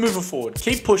forward. Keep it moving forward.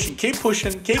 Keep pushing. Keep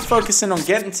pushing. Keep focusing on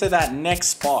getting to that next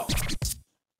spot.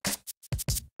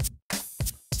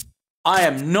 I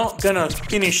am not gonna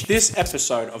finish this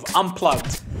episode of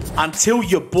Unplugged until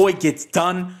your boy gets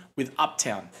done with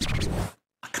Uptown.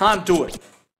 I can't do it.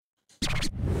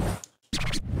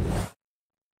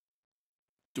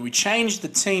 Do we change the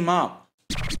team up?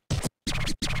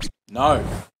 No.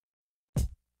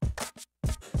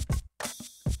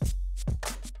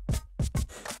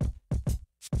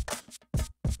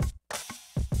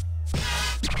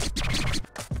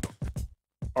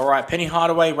 All right, Penny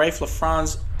Hardaway, Rafe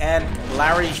LaFrance, and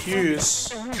Larry Hughes.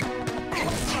 There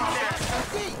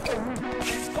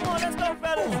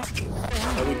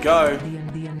we go.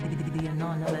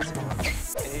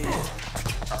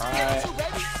 All right.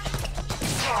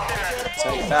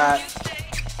 Take that.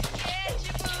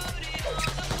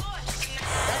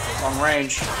 Long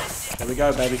range. There we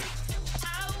go, baby.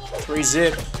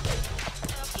 3-zip.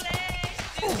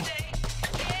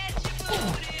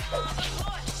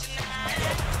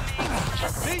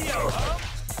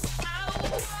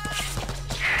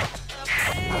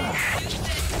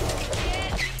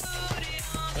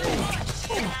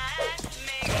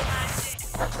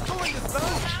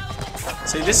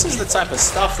 See, this is the type of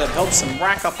stuff that helps them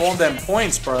rack up all them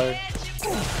points, bro.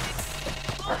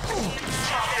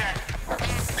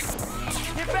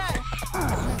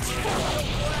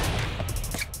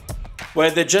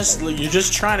 Where you're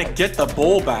just trying to get the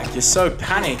ball back. You're so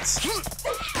panicked.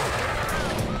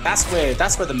 That's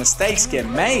where the mistakes get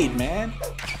made, man.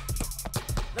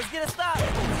 Let's get a stop.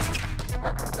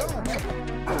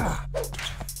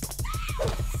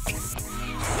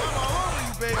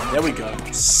 There we go.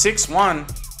 6-1.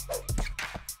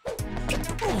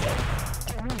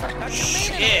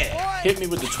 Shit. Hit me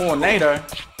with the tornado.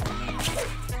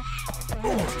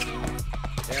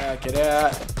 Yeah, get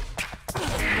out.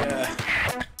 Yeah.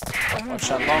 Watch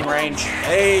that long range.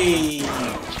 Hey.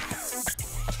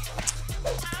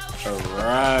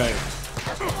 Alright.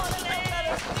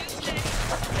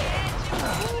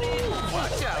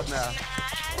 Watch out now.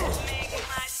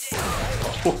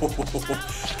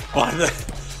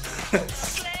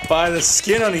 By the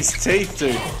skin on his teeth,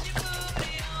 dude.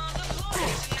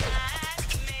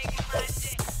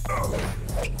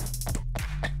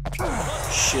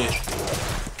 Shit.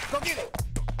 Go get it.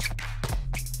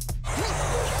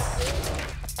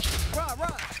 Run.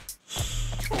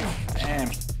 Damn.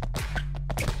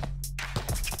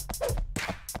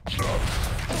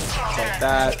 Take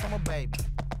that. Come on, baby.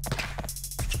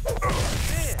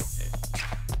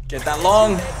 Get that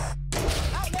long.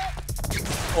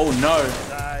 Oh no.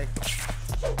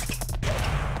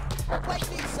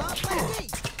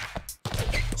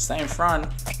 Stay in front.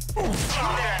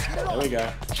 There we go.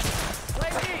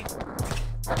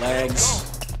 Legs.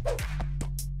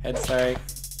 Head fake.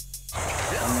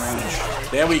 Long range.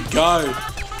 There we go.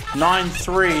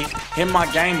 9-3. In my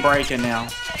game breaker now.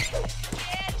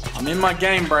 I'm in my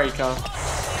game breaker.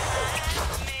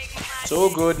 It's all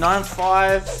good.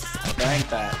 9-5. Bank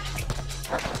that.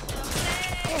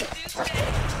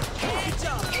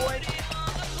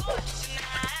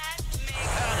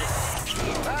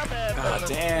 God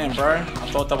damn, bro.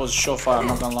 I thought that was a surefire, I'm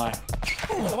not gonna lie.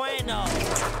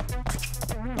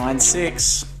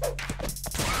 9-6.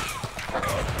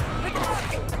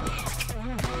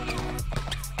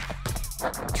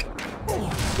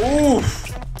 Oof.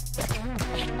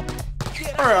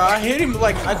 Bro, I hit him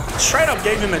like, I straight up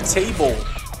gave him a T-ball.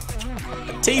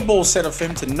 A T-ball set up for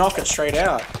him to knock it straight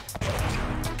out.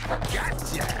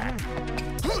 Gotcha.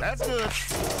 That's good.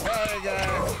 Sorry,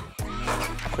 guys.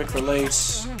 Quick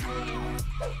release.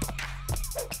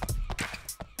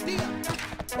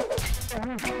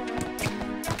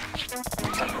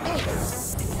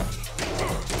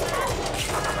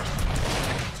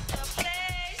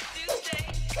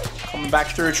 Coming back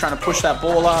through, trying to push that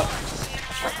ball up.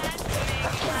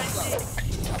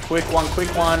 Quick one,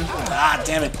 quick one. Ah,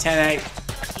 damn it, 10-8.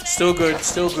 Still good,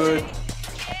 still good.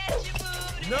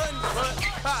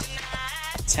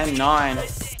 10-9.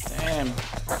 Damn.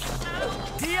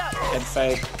 Head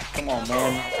fake. Come on,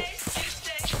 man.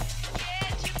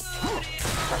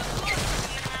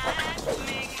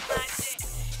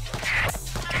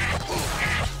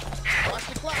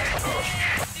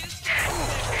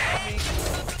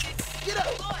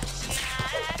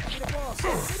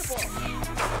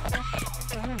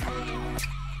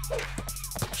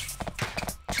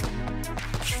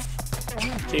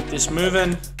 Keep this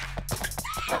moving.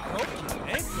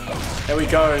 There we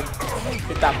go.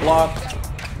 Hit that block.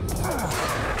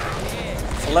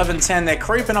 11-10. They're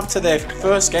creeping up to their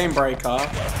first game breaker.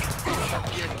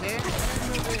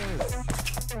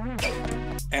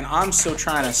 And I'm still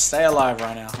trying to stay alive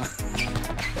right now.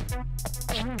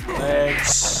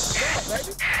 Legs.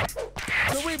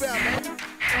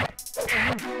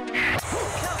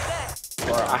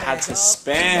 Bro, I had to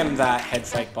spam that head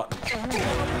fake button.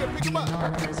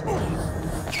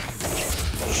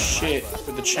 Shit,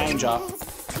 with the change up.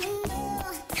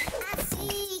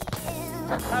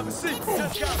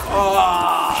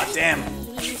 Oh, damn.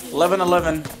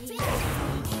 11-11.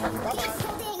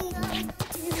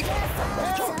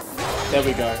 There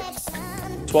we go.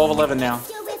 12-11 now.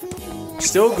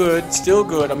 Still good, still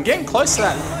good. I'm getting close to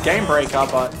that game breaker,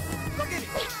 but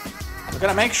I'm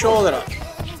gonna make sure that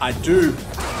I do.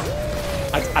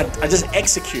 I just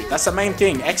execute. That's the main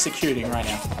thing, executing right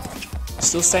now.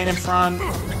 Still staying in front.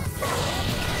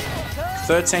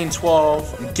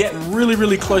 13-12. I'm getting really,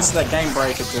 really close to that game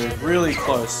breaker, dude. Really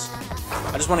close.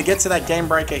 I just want to get to that game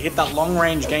breaker, hit that long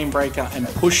range game breaker, and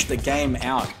push the game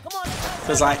out.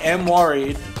 Because I am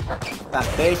worried that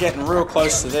they're getting real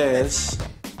close to theirs.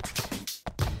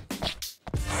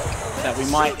 That we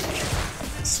might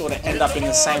sort of end up in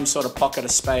the same sort of pocket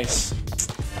of space.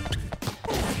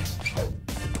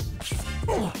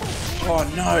 Oh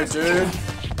no, dude.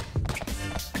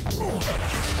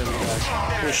 There we go.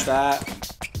 Push that.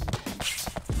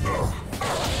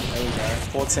 There we go.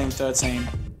 14-13.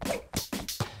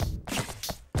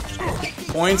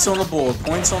 Points on the board.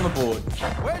 Points on the board.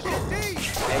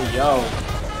 Hey, yo.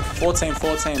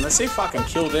 14-14. Let's see if I can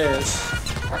kill this.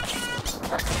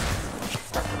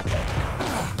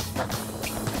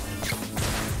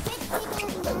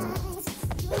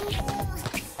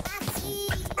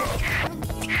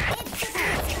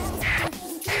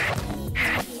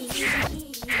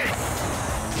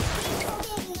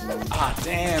 Ah,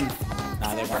 damn.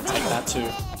 Nah, they won't take that too.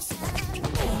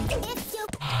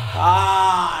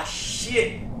 Ah,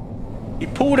 shit. He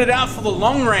pulled it out for the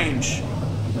long range.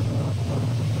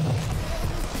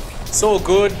 It's all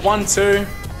good. 1-2.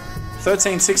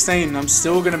 13-16. I'm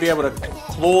still going to be able to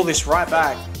claw this right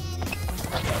back.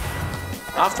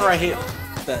 After I hit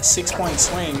that 6-point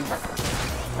swing.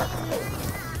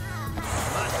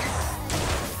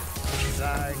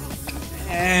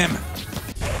 Damn.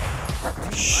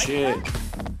 Shit.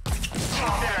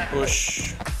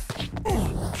 Push.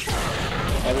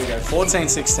 There we go.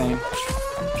 14-16.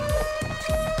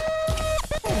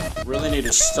 Really need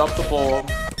to stop the ball.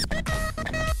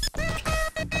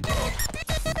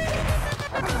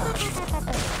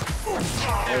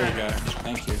 There we go.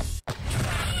 Thank you.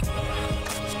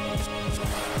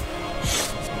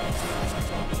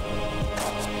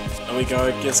 There we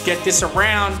go. Let's get this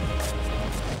around.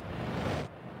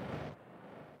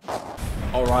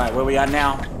 Alright, where we are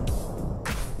now?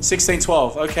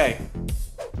 16-12, okay.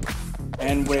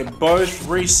 And we're both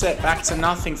reset back to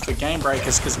nothing for game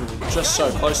breakers because we were just so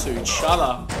close to each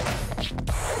other.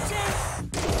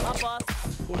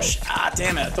 Push. Ah,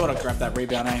 damn it. I thought I'd grab that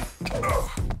rebound, eh?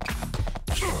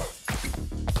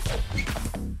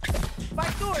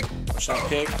 Push that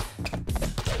pick.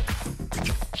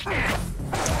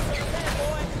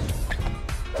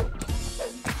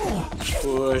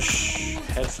 Push.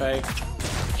 Head fake.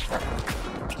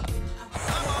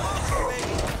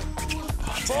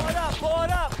 Pull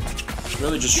it up.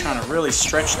 Really just trying to really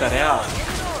stretch that out.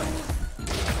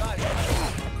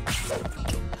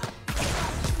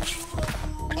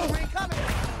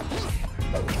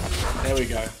 There we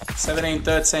go.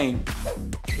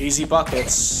 17-13. Easy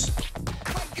buckets.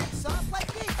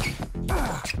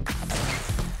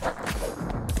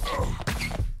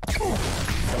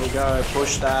 There we go.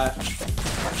 Push that.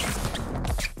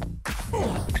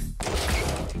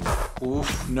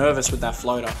 Oof. Nervous with that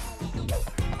floater.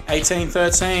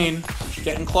 18-13.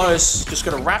 Getting close. Just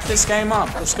got to wrap this game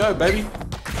up. Let's go, baby.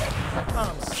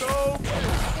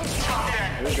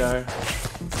 Here we go.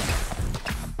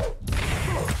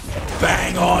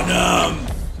 Bang on him!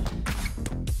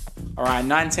 Alright,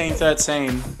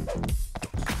 19-13.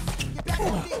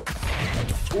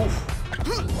 Oof.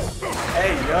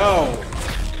 Hey, yo!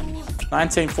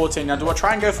 19-14. Now, do I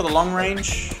try and go for the long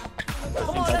range? I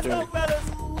think I do.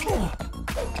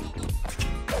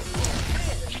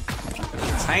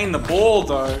 Retain the ball,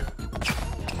 though.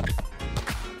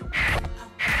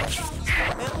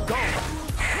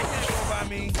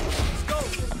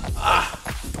 Ah!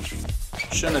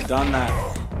 Shouldn't have done that.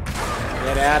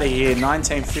 Get out of here.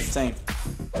 19-15.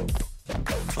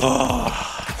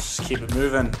 Oh, just keep it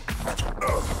moving.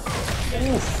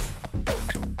 Oof.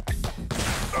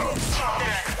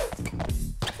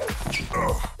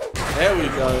 There we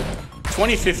go.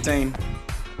 20-15.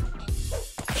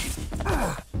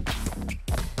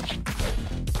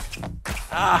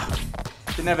 Ah,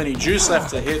 didn't have any juice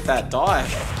left to hit that dive.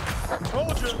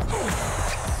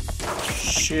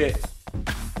 Shit.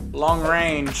 Long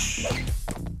range.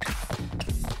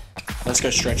 Let's go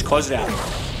stretch. Close it out.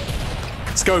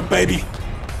 Let's go, baby.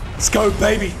 Let's go,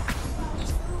 baby.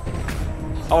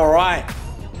 All right.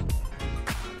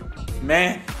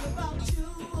 Man,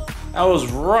 that was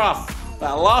rough.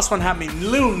 That last one had me a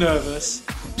little nervous,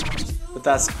 but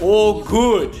that's all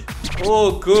good.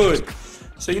 All good.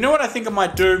 So you know what I think I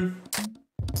might do?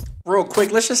 Real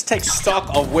quick, let's just take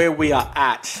stock of where we are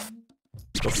at.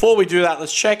 Before we do that,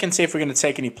 let's check and see if we're going to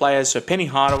take any players. So Penny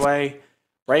Hardaway,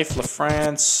 Rafe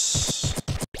LaFrance.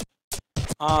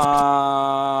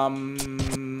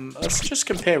 Let's just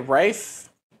compare Rafe.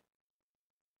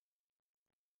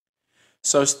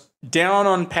 So down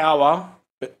on power,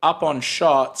 but up on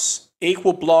shots.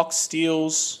 Equal blocks,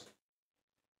 steals,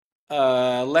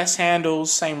 less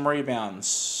handles, same rebounds.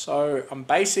 So I'm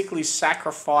basically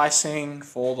sacrificing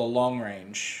for the long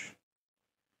range.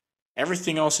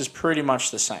 Everything else is pretty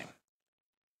much the same.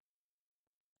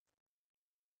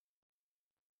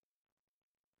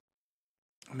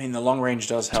 I mean, the long range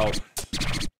does help.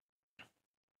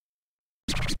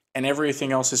 And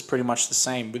everything else is pretty much the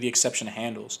same, with the exception of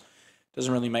handles.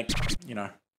 Doesn't really make, you know,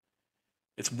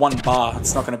 it's one bar.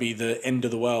 It's not going to be the end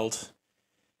of the world.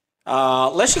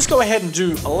 Let's just go ahead and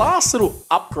do a last little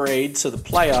upgrade to the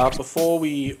player before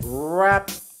we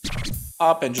wrap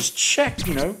up and just check,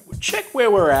 you know, check where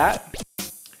we're at.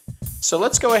 So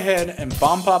let's go ahead and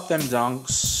bump up them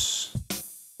dunks.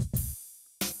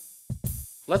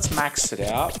 Let's max it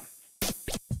out.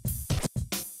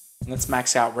 Let's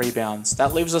max out rebounds.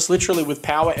 That leaves us literally with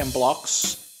power and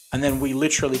blocks, and then we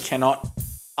literally cannot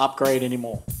upgrade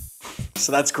anymore.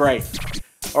 So that's great.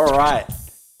 All right.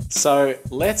 So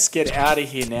let's get out of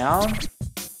here now.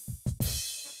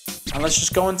 And let's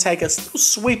just go and take a little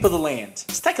sweep of the land.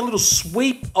 Let's take a little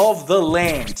sweep of the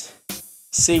land.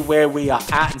 See where we are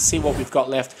at and see what we've got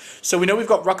left. So we know we've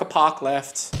got Rucker Park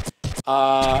left.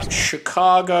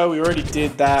 Chicago, we already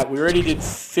did that. We already did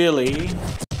Philly.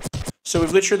 So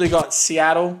we've literally got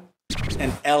Seattle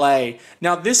and LA.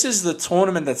 Now this is the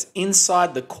tournament that's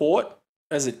inside the court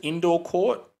as an indoor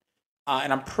court.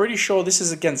 And I'm pretty sure this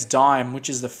is against Dime, which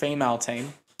is the female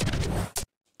team.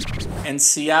 And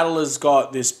Seattle has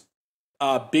got this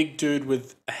big dude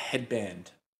with a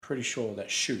headband. Pretty sure that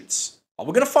shoots. Well,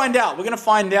 we're going to find out. We're going to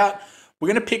find out. We're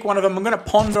going to pick one of them. I'm going to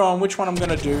ponder on which one I'm going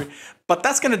to do. But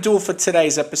that's going to do it for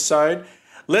today's episode.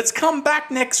 Let's come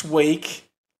back next week.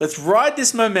 Let's ride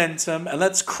this momentum and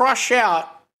let's crush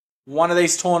out one of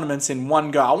these tournaments in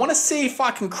one go. I want to see if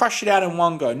I can crush it out in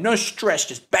one go. No stress.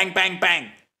 Just bang, bang, bang.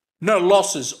 No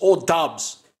losses or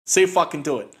dubs. See if I can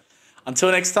do it.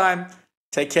 Until next time,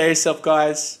 take care of yourself,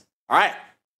 guys. All right.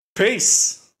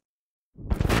 Peace.